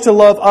 decides to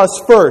love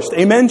us first.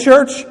 Amen,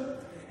 church?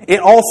 It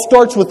all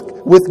starts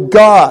with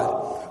God.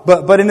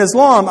 But in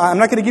Islam, I'm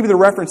not going to give you the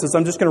references,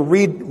 I'm just going to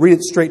read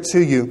it straight to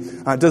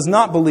you. Does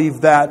not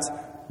believe that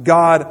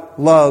God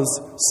loves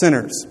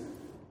sinners.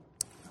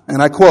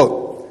 And I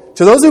quote,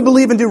 "To those who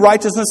believe and do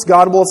righteousness,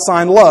 God will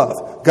assign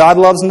love. God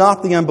loves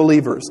not the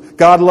unbelievers.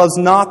 God loves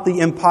not the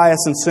impious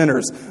and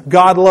sinners.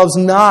 God loves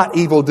not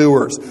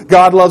evildoers.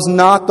 God loves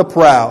not the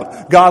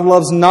proud. God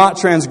loves not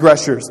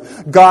transgressors.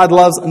 God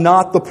loves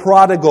not the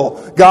prodigal.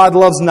 God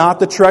loves not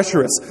the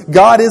treacherous.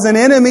 God is an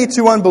enemy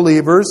to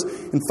unbelievers."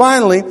 And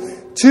finally,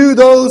 "To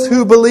those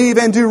who believe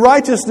and do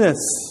righteousness,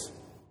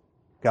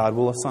 God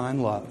will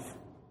assign love."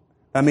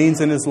 That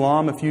means in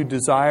Islam, if you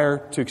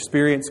desire to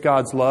experience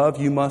God's love,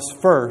 you must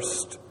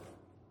first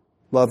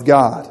love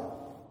God.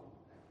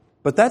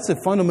 But that's a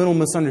fundamental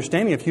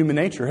misunderstanding of human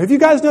nature. Have you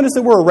guys noticed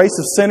that we're a race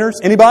of sinners?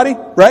 Anybody?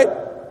 Right?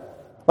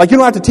 Like you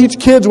don't have to teach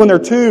kids when they're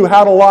 2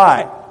 how to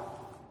lie,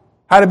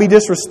 how to be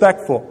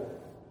disrespectful.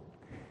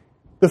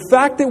 The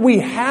fact that we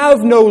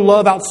have no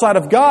love outside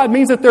of God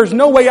means that there's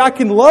no way I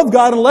can love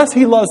God unless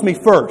He loves me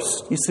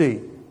first, you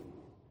see.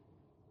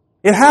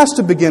 It has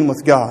to begin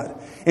with God.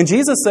 And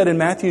Jesus said in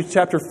Matthew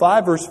chapter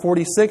 5, verse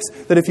 46,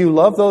 that if you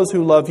love those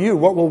who love you,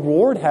 what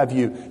reward have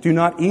you? Do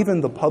not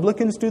even the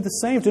publicans do the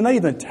same? Do not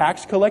even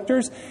tax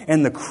collectors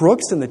and the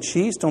crooks and the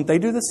chiefs, don't they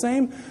do the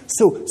same?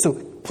 So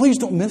please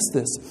don't miss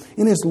this.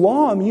 In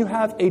Islam, you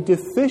have a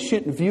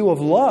deficient view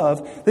of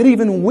love that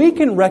even we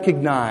can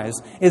recognize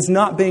as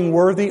not being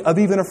worthy of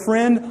even a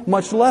friend,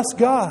 much less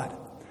God.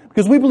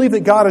 Because we believe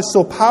that God is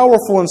so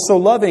powerful and so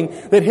loving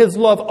that His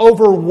love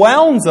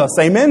overwhelms us.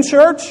 Amen,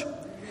 church?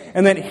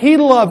 And that He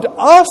loved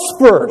us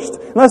first.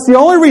 And that's the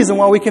only reason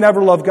why we can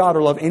ever love God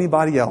or love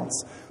anybody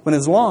else. But in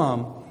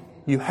Islam,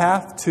 you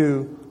have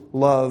to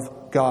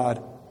love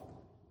God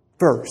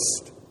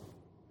first.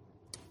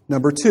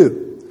 Number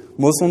 2,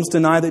 Muslims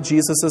deny that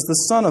Jesus is the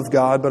Son of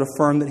God, but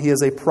affirm that He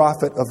is a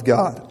prophet of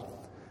God.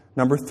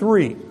 Number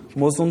 3,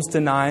 Muslims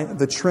deny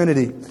the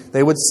Trinity.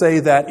 They would say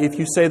that if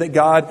you say that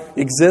God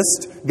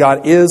exists,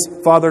 God is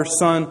Father,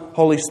 Son,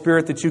 Holy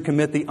Spirit, that you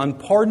commit the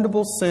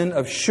unpardonable sin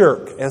of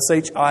shirk,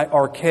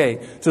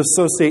 S-H-I-R-K, to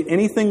associate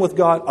anything with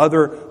God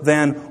other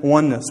than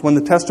oneness, when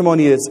the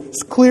testimony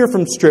is clear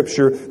from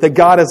Scripture that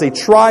God is a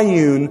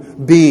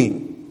triune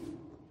being.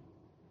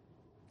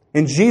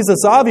 And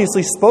Jesus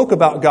obviously spoke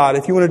about God,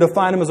 if you want to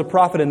define Him as a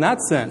prophet in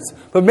that sense.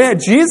 But man,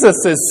 Jesus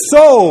is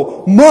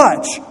so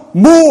much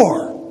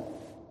more.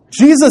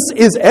 Jesus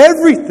is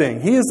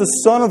everything. He is the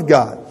Son of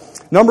God.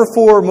 Number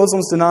 4,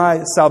 Muslims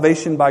deny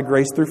salvation by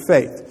grace through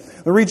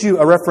faith. I'll read you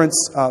a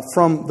reference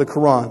from the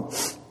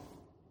Quran.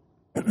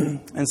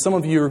 And some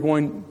of you are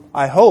going,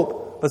 I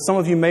hope, but some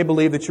of you may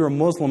believe that you're a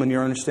Muslim in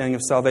your understanding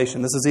of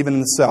salvation. This is even in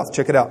the South.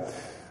 Check it out.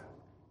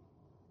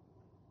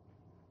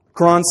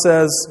 Quran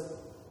says,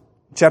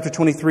 chapter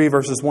 23,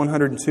 verses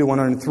 102,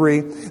 103,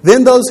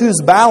 "Then those whose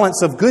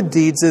balance of good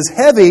deeds is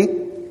heavy,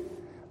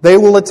 they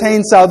will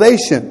attain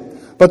salvation.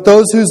 But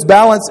those whose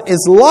balance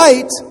is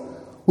light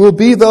will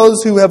be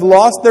those who have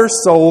lost their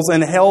souls,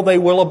 and hell they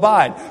will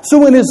abide."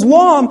 So in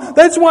Islam,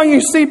 that's why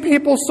you see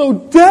people so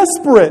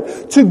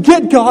desperate to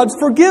get God's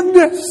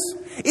forgiveness.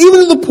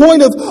 Even to the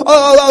point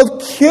of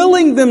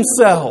killing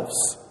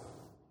themselves.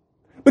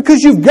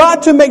 Because you've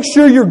got to make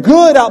sure your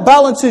good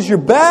outbalances your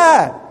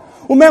bad.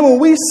 Well, man, when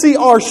we see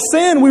our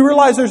sin, we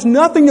realize there's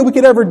nothing that we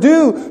could ever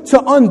do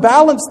to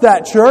unbalance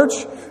that,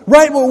 church.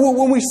 Right?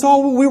 When we saw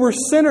we were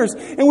sinners,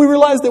 and we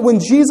realized that when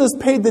Jesus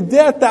paid the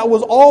debt, that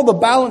was all the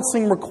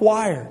balancing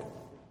required.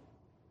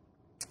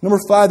 Number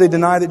 5, they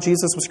deny that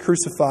Jesus was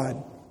crucified.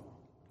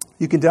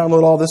 You can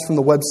download all this from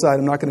the website.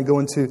 I'm not going to go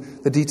into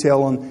the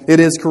detail on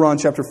it. Is Quran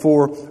chapter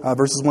 4,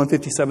 verses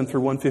 157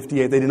 through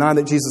 158. They deny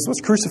that Jesus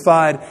was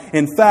crucified.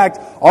 In fact,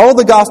 all of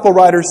the gospel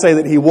writers say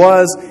that He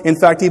was. In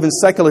fact, even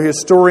secular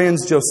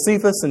historians,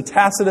 Josephus and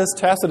Tacitus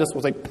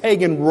was a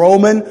pagan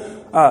Roman,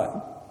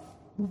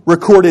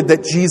 recorded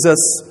that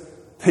Jesus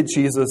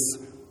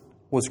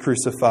was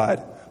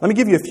crucified. Let me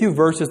give you a few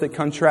verses that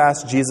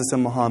contrast Jesus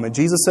and Muhammad.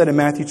 Jesus said in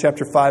Matthew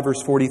chapter 5,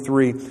 verse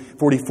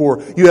 44,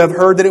 "You have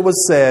heard that it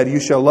was said, 'You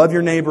shall love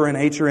your neighbor and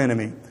hate your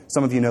enemy.'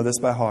 Some of you know this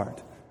by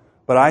heart.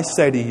 But I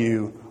say to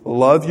you,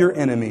 love your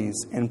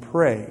enemies and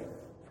pray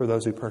for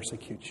those who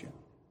persecute you."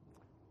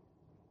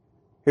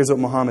 Here's what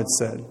Muhammad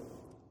said.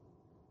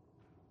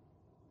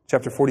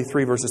 Chapter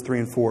 43, verses 3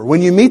 and 4.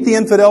 "When you meet the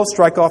infidels,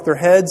 strike off their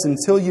heads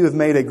until you have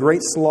made a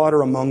great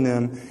slaughter among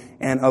them.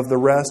 and of the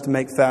rest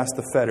make fast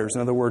the fetters.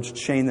 In other words,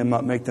 chain them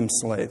up, make them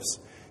slaves.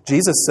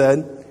 Jesus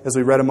said, as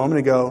we read a moment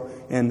ago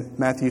in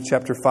Matthew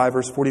chapter 5,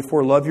 verse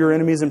 44, love your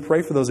enemies and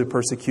pray for those who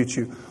persecute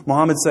you.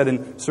 Muhammad said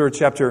in Surah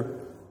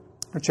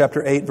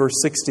chapter 8, verse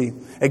 60,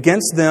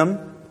 against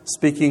them,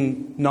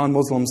 speaking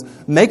non-Muslims,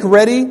 make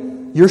ready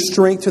your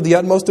strength to the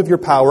utmost of your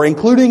power,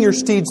 including your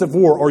steeds of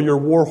war or your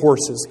war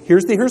horses.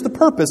 Here's the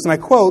purpose, and I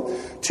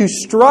quote, to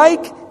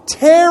strike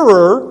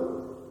terror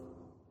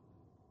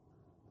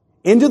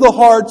into the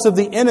hearts of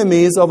the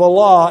enemies of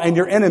Allah and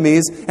your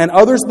enemies and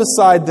others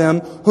beside them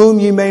whom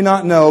you may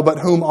not know, but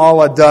whom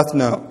Allah doth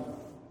know.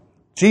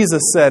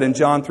 Jesus said in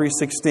John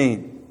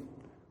 3:16,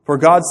 for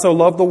God so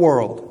loved the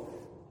world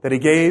that He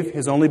gave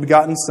His only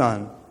begotten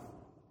Son,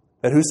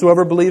 that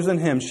whosoever believes in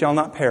Him shall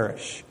not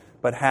perish,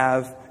 but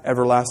have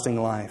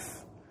everlasting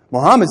life.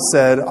 Muhammad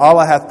said,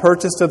 Allah hath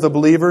purchased of the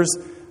believers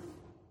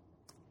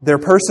their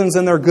persons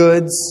and their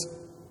goods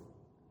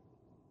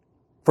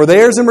for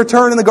theirs in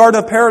return in the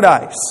Garden of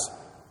Paradise.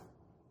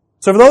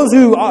 So for those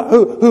who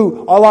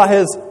Allah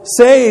has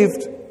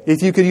saved,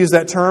 if you could use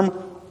that term,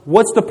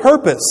 what's the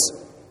purpose?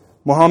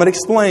 Muhammad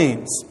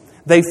explains.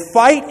 They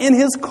fight in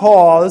His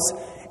cause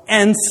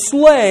and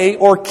slay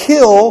or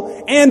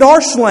kill and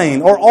are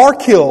slain or are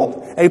killed,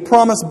 a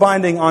promise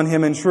binding on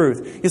him in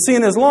truth. You see,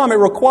 in Islam, it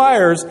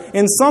requires,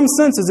 in some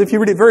senses, if you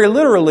read it very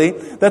literally,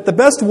 that the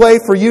best way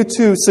for you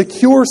to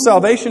secure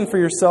salvation for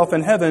yourself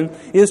in heaven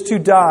is to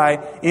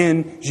die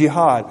in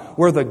jihad,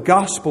 where the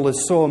gospel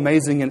is so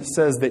amazing and it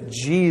says that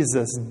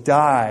Jesus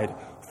died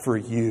for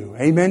you.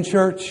 Amen,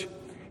 church?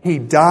 He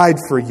died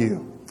for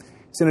you.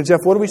 So, now, Jeff,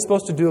 what are we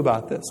supposed to do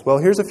about this? Well,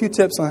 here's a few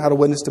tips on how to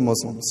witness to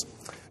Muslims.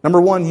 Number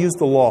one, use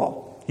the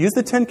law. Use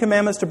the 10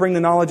 Commandments to bring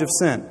the knowledge of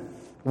sin.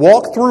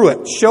 Walk through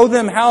it. Show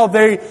them how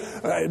they,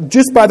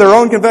 just by their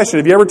own confession,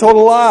 have you ever told a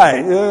lie?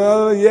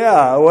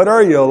 Yeah, what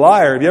are you, a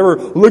liar? Have you ever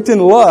looked in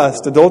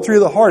lust, adultery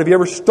of the heart? Have you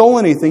ever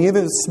stolen anything,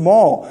 even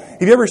small?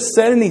 Have you ever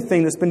said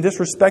anything that's been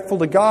disrespectful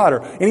to God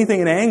or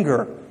anything in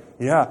anger?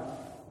 Yeah.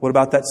 What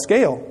about that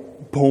scale?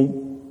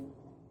 Boom.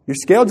 Your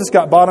scale just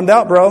got bottomed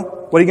out, bro.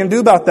 What are you going to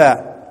do about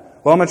that?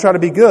 Well, I'm going to try to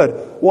be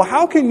good. Well,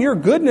 how can your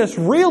goodness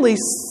really...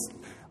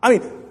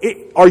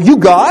 are you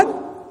God?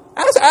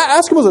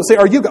 Ask him, say,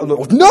 are you God?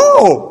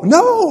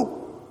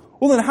 No.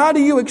 Well, then how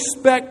do you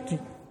expect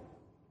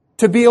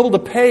to be able to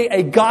pay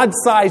a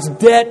God-sized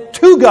debt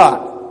to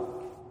God?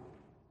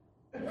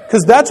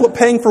 Because that's what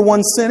paying for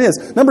one's sin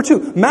is. Number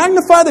two,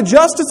 magnify the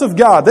justice of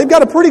God. They've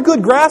got a pretty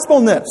good grasp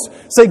on this.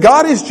 Say,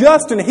 God is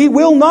just and He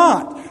will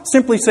not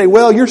simply say,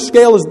 well, your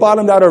scale is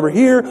bottomed out over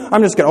here.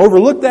 I'm just going to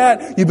overlook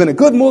that. You've been a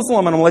good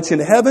Muslim. I'm going to let you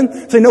into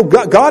heaven. Say, no,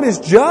 God is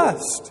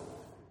just.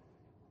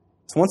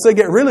 So once they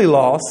get really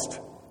lost,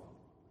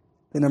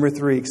 then number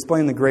three,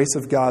 explain the grace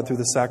of God through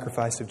the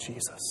sacrifice of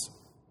Jesus.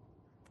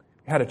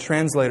 We had a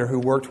translator who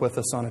worked with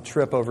us on a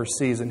trip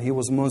overseas, and he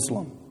was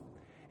Muslim.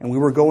 And we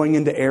were going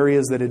into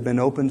areas that had been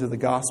open to the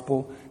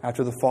gospel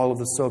after the fall of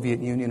the Soviet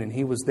Union, and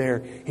he was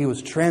there. He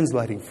was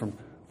translating from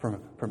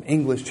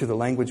English to the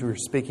language we were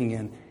speaking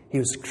in. He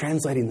was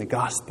translating the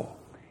gospel.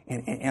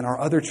 And our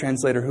other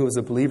translator, who was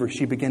a believer,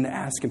 she began to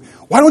ask him,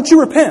 why don't you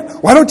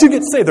repent? Why don't you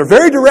get saved? They're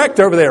very direct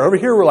over there. Over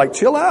here, we're like,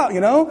 chill out,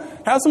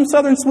 have some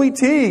Southern sweet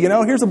tea,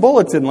 here's a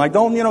bulletin. Like,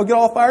 don't, get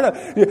all fired up.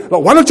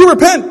 Why don't you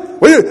repent?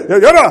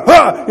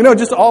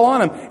 Just all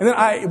on him. And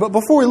then but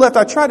before we left,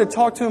 I tried to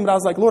talk to him, but I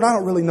was like, Lord, I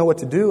don't really know what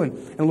to do.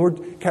 And the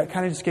Lord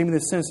kind of just gave me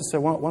this sense and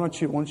said, why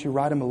don't you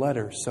write him a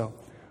letter? So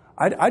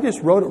I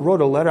just wrote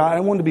a letter. I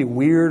didn't want to be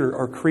weird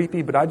or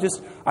creepy, but I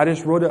just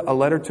wrote a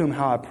letter to him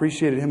how I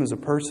appreciated him as a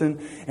person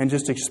and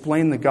just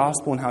explained the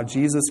gospel and how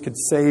Jesus could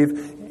save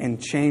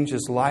and change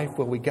his life.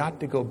 But we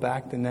got to go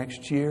back the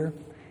next year,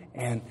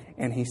 and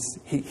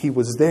he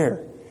was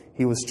there.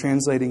 He was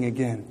translating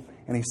again,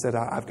 and he said,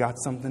 I've got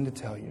something to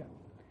tell you.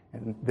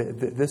 And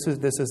this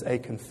is a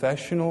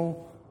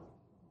confessional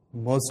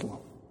Muslim.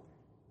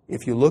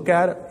 If you look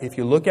at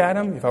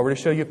him, if I were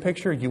to show you a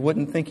picture, you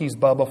wouldn't think he's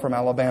Bubba from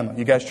Alabama.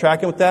 You guys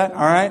tracking with that? All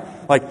right?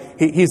 Like,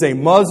 he's a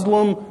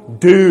Muslim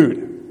dude.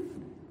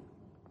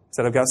 He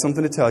said, I've got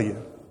something to tell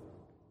you.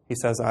 He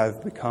says,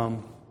 I've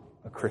become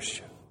a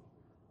Christian.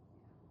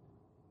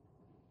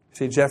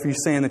 See, Jeff, are you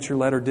saying that your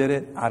letter did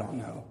it? I don't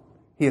know.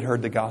 He had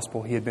heard the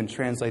gospel. He had been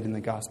translating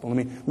the gospel.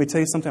 Let me tell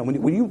you something.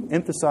 When you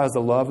emphasize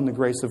the love and the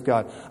grace of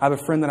God, I have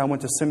a friend that I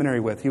went to seminary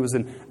with. He was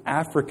an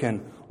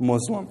African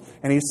Muslim.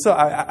 And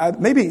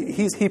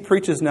he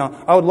preaches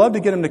now. I would love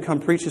to get him to come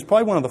preach. He's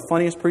probably one of the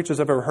funniest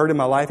preachers I've ever heard in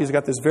my life. He's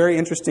got this very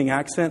interesting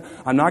accent.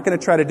 I'm not going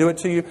to try to do it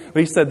to you.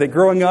 But he said that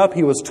growing up,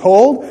 he was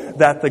told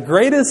that the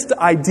greatest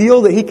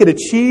ideal that he could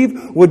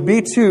achieve would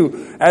be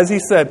to, as he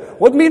said,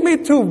 would mean me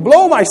to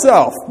blow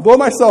myself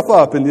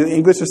up. And the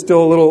English is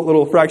still a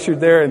little fractured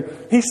there. And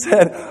he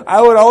said,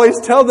 I would always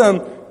tell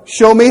them,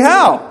 show me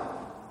how.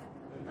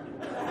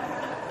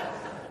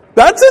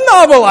 That's a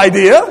novel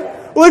idea.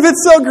 Well, if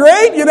it's so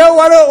great,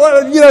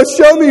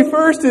 show me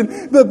first.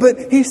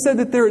 But he said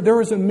that there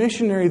was a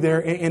missionary there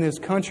in his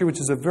country, which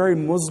is a very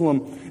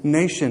Muslim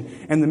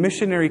nation. And the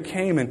missionary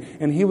came,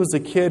 and he was a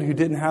kid who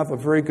didn't have a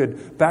very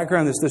good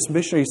background. This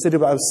missionary, he said,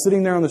 I was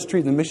sitting there on the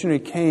street, and the missionary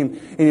came,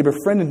 and he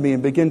befriended me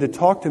and began to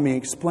talk to me,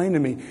 explain to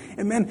me.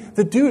 And man,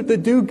 the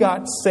dude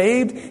got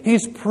saved.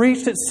 He's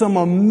preached at some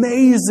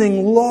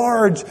amazing,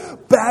 large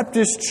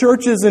Baptist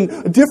churches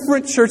and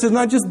different churches,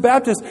 not just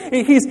Baptist.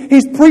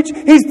 He's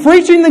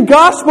preaching the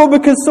gospel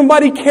because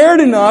somebody cared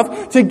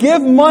enough to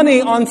give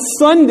money on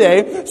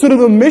Sunday so that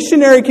a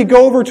missionary could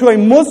go over to a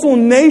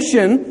Muslim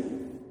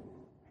nation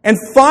and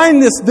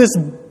find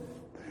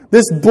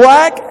this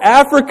black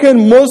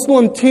African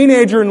Muslim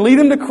teenager and lead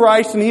him to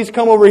Christ, and he's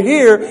come over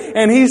here,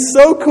 and he's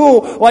so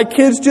cool, like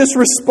kids just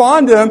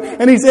respond to him,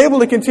 and he's able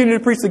to continue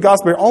to preach the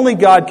gospel. Only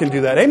God can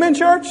do that. Amen,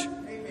 church?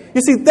 You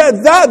see,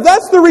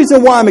 that's the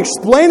reason why I'm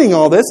explaining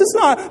all this. It's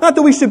not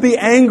that we should be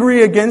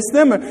angry against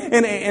them.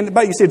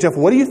 But you say, Jeff,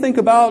 what do you think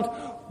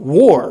about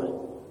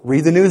war?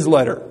 Read the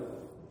newsletter.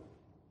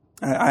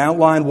 I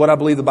outlined what I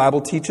believe the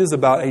Bible teaches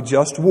about a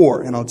just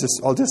war, and I'll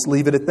just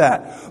leave it at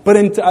that.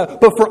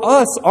 But for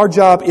us, our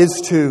job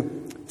is to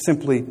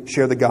simply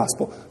share the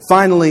gospel.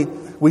 Finally,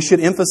 we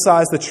should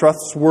emphasize the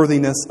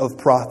trustworthiness of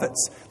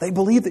prophets. They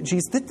believe that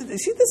Jesus. This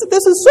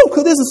is so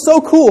cool. This is so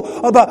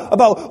cool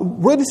about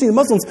witnessing the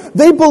Muslims.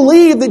 They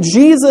believe that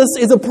Jesus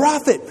is a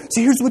prophet.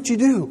 So here's what you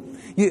do.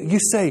 You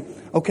say,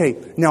 okay,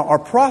 now are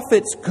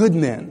prophets good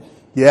men?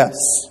 Yes,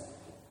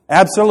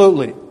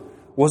 absolutely.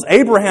 Was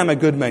Abraham a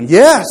good man?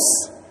 Yes.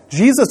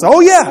 Jesus? Oh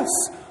yes.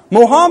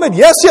 Muhammad?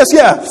 Yes, yes,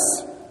 yes.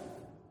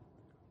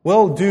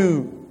 Well,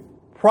 do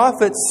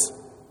prophets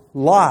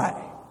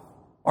lie?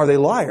 Are they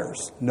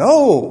liars?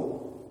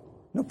 No.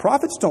 No,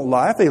 prophets don't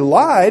lie. If they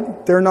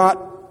lied, they're not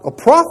a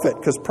prophet,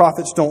 because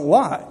prophets don't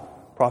lie.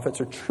 Prophets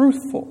are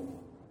truthful.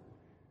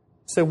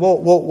 You say, well,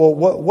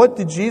 what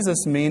did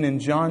Jesus mean in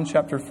John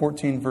chapter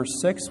 14, verse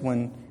 6,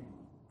 when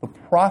the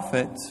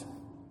prophet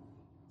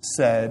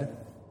said,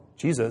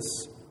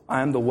 Jesus,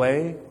 I am the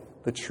way,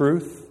 the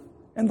truth,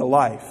 and the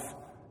life.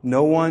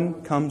 No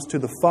one comes to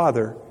the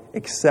Father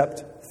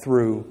except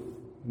through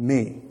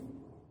me.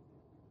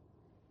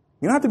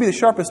 You don't have to be the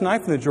sharpest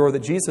knife in the drawer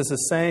that Jesus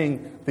is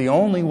saying the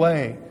only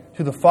way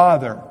to the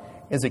Father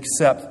is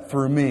except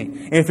through me.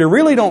 And if you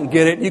really don't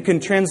get it, you can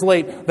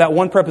translate that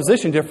one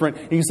preposition different.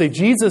 You can say,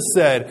 Jesus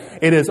said,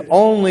 it is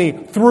only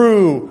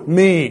through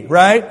me,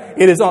 right?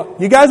 It is.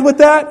 You guys with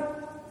that?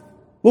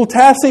 Little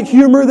tacit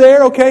humor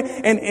there, okay?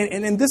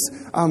 And this,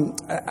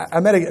 I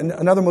met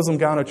another Muslim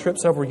guy on a trip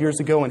several years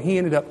ago, and he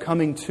ended up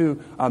coming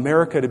to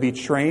America to be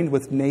trained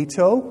with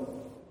NATO.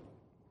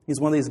 He's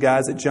one of these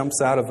guys that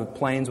jumps out of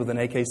planes with an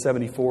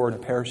AK-74 and a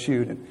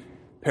parachute and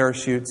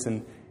parachutes,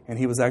 and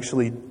he was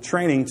actually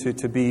training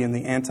to be in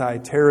the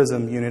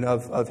anti-terrorism unit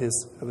of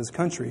his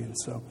country. And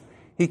so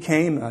he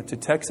came to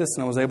Texas,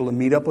 and I was able to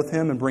meet up with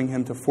him and bring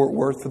him to Fort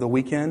Worth for the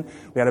weekend.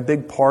 We had a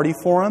big party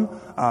for him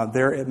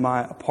there at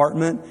my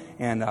apartment,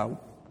 and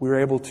we were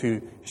able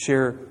to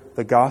share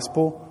the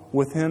gospel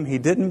with him. He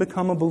didn't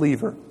become a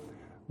believer.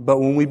 But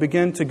when we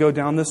begin to go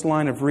down this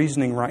line of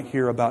reasoning right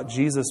here about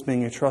Jesus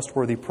being a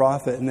trustworthy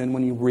prophet, and then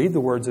when you read the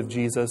words of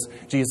Jesus,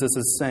 Jesus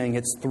is saying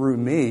it's through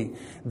me,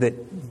 that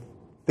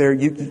there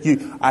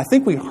I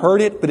think we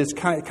heard it, but it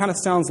kind of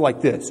sounds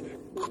like this.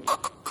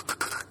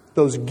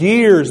 Those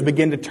gears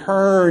begin to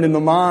turn in the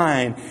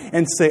mind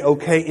and say,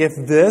 okay, if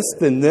this,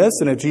 then this,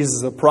 and if Jesus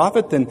is a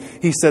prophet, then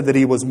he said that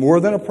he was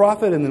more than a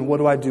prophet, and then what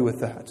do I do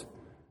with that?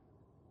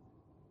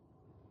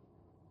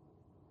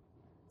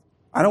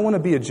 I don't want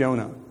to be a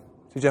Jonah.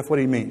 So Jeff, what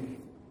do you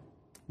mean?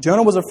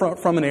 Jonah was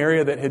from an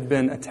area that had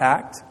been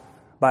attacked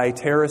by a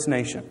terrorist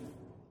nation.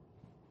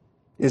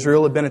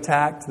 Israel had been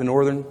attacked, the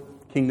northern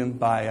kingdom,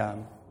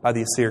 by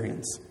the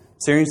Assyrians.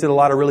 Assyrians did a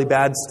lot of really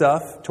bad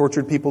stuff,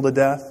 tortured people to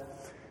death.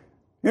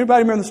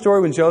 Anybody remember the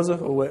story when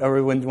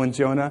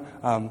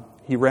Jonah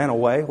he ran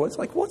away? What's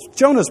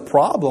Jonah's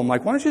problem? Why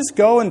don't you just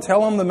go and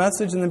tell them the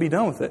message and then be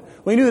done with it?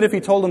 Well, he knew that if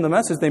he told them the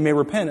message, they may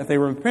repent. If they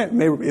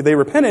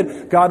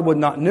repented, God would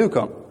not nuke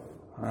them.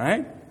 All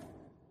right.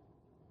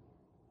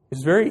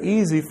 It's very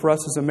easy for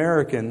us as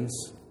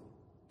Americans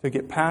to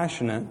get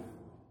passionate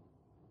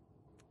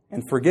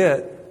and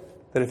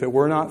forget that if it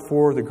were not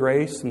for the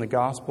grace and the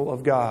gospel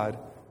of God,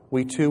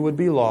 we too would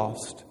be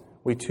lost,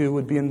 we too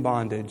would be in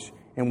bondage,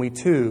 and we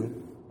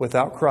too,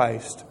 without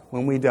Christ,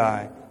 when we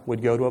die,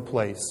 would go to a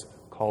place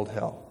called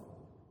hell.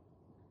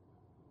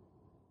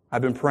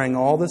 I've been praying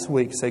all this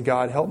week, say,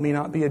 God, help me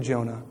not be a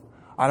Jonah.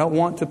 I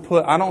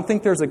don't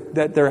think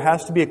that there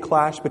has to be a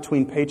clash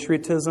between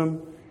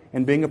patriotism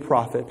and being a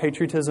prophet,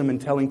 patriotism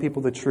and telling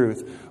people the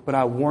truth. But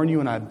I warn you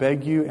and I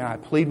beg you and I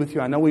plead with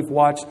you. I know we've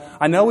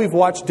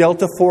watched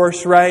Delta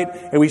Force, right?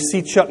 And we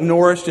see Chuck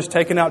Norris just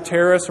taking out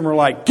terrorists and we're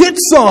like, get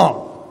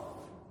some!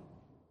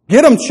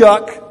 Get them,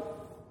 Chuck!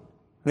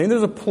 I think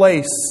there's a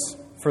place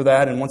for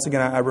that. And once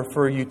again, I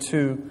refer you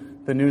to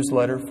the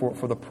newsletter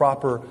for the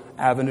proper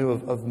avenue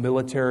of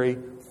military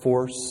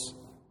force.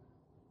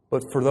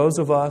 But for those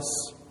of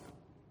us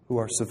who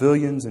are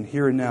civilians and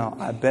here and now,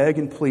 I beg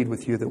and plead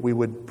with you that we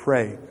would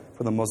pray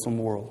for the Muslim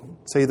world.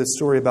 I'll tell you the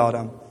story about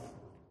out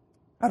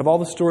of all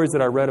the stories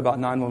that I read about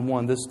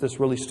 9/11, this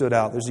really stood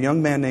out. There's a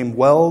young man named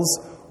Wells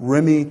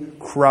Remy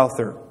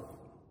Crowther.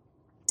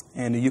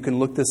 And you can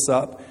look this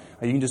up.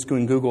 You can just go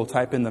in Google,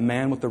 type in the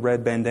man with the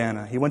red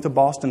bandana. He went to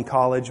Boston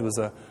College, was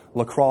a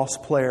lacrosse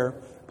player,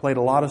 played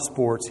a lot of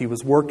sports. He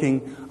was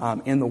working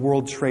in the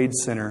World Trade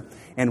Center.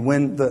 And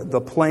when the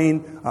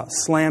plane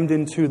slammed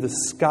into the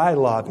sky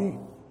lobby,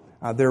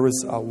 there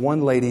was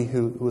one lady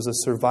who was a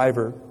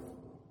survivor,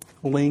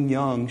 Ling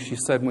Young. She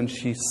said when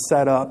she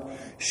sat up,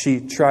 she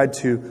tried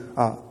to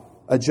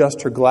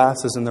adjust her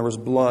glasses and there was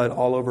blood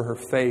all over her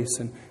face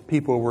and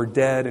people were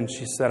dead. And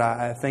she said,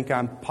 I think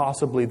I'm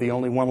possibly the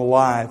only one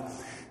alive.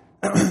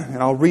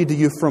 And I'll read to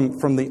you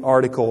from the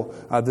article.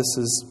 This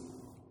is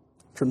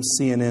from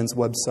CNN's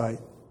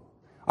website.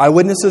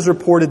 Eyewitnesses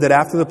reported that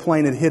after the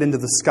plane had hit into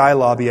the sky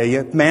lobby,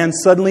 a man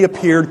suddenly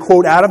appeared,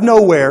 quote, out of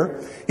nowhere.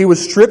 He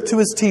was stripped to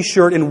his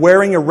t-shirt and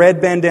wearing a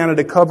red bandana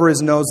to cover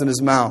his nose and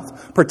his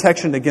mouth,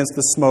 protection against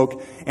the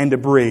smoke and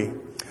debris.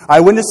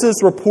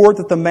 Eyewitnesses report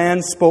that the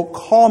man spoke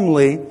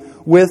calmly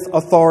with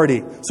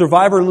authority.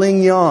 Survivor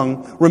Ling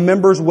Young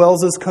remembers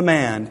Wells's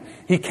command.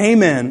 He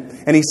came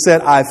in and he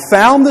said, I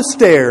found the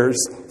stairs,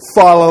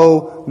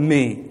 follow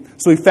me.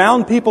 So he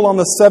found people on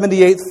the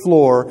 78th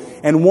floor,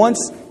 and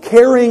once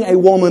carrying a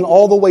woman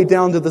all the way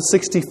down to the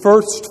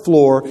 61st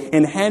floor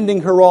and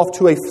handing her off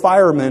to a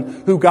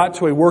fireman who got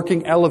to a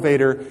working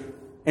elevator,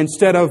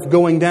 instead of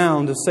going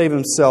down to save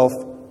himself,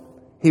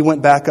 he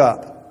went back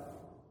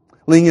up.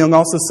 Ling Young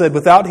also said,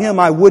 without him,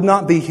 I would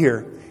not be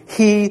here.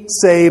 He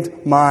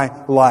saved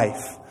my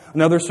life.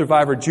 Another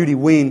survivor, Judy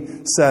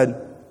Ween,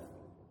 said,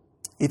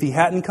 if he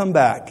hadn't come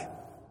back,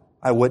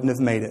 I wouldn't have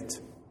made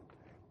it.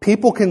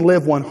 People can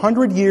live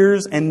 100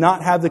 years and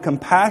not have the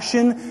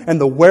compassion and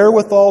the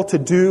wherewithal to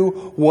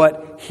do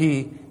what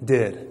he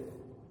did.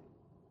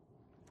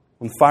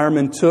 When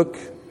firemen took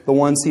the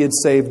ones he had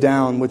saved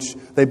down, which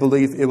they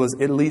believe it was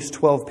at least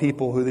 12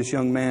 people who this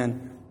young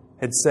man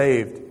had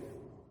saved,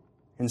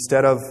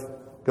 instead of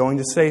going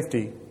to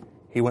safety,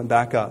 he went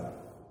back up.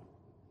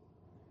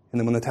 And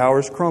then when the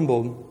towers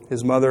crumbled,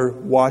 his mother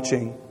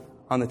watching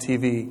on the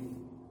TV,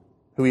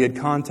 who he had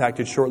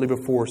contacted shortly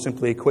before,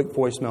 simply a quick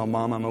voicemail,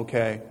 Mom, I'm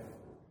okay.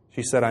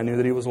 She said, I knew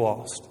that he was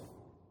lost.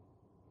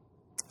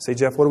 Say,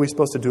 Jeff, what are we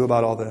supposed to do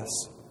about all this?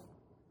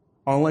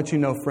 I want to let you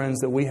know, friends,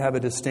 that we have a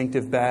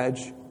distinctive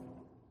badge.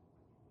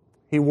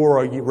 He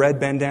wore a red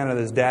bandana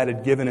that his dad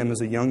had given him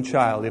as a young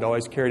child. He'd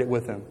always carried it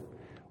with him.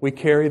 We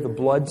carry the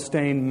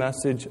blood-stained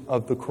message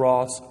of the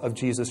cross of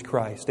Jesus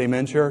Christ.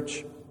 Amen,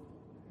 church?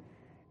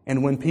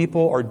 And when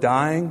people are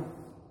dying,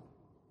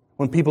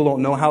 when people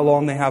don't know how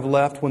long they have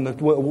left, when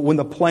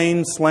the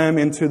planes slam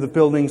into the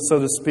building, so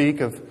to speak,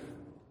 of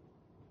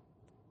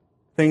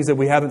things that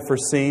we haven't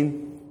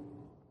foreseen,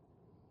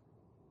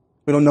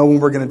 we don't know when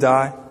we're going to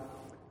die,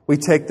 we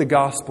take the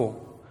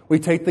gospel. We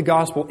take the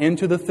gospel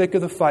into the thick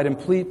of the fight. And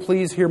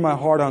please hear my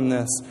heart on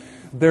this.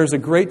 There's a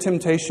great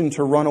temptation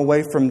to run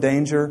away from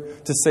danger,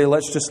 to say,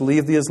 let's just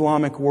leave the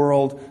Islamic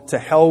world, to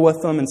hell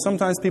with them. And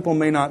sometimes people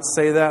may not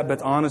say that,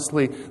 but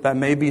honestly, that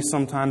may be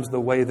sometimes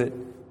the way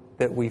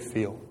that we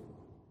feel.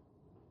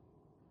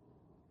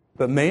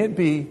 But may it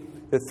be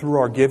that through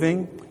our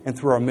giving and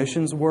through our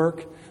missions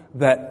work,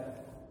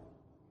 that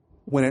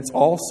when it's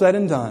all said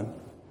and done,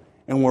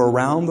 and we're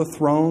around the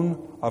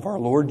throne of our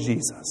Lord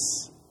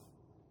Jesus,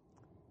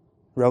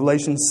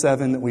 Revelation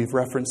 7 that we've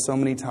referenced so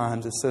many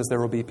times, it says there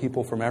will be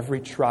people from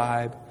every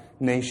tribe,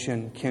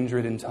 nation,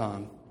 kindred, and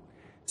tongue,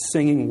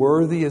 singing,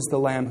 worthy is the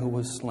Lamb who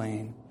was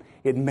slain.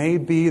 It may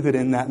be that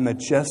in that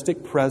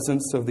majestic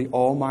presence of the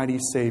Almighty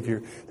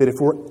Savior, that if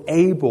we're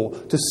able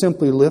to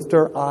simply lift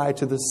our eye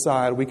to the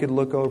side, we could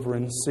look over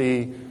and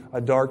see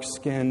a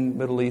dark-skinned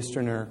Middle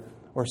Easterner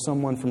or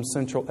someone from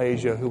Central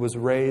Asia who was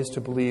raised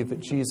to believe that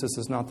Jesus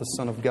is not the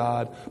Son of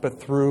God, but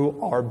through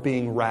our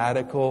being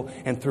radical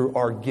and through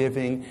our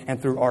giving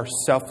and through our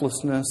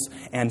selflessness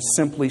and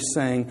simply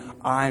saying,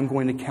 I'm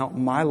going to count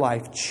my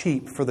life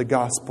cheap for the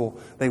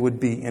gospel, they would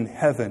be in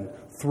heaven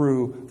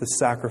through the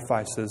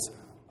sacrifices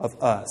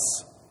of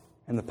us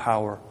and the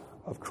power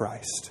of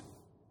Christ.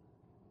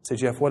 Say,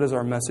 Jeff, what is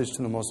our message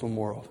to the Muslim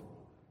world?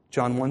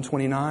 John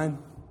 1:29,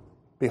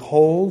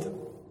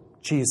 behold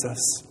Jesus,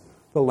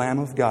 the Lamb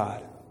of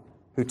God,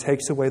 who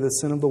takes away the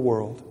sin of the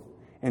world.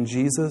 And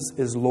Jesus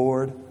is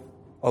Lord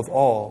of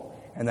all,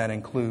 and that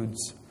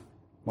includes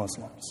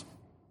Muslims.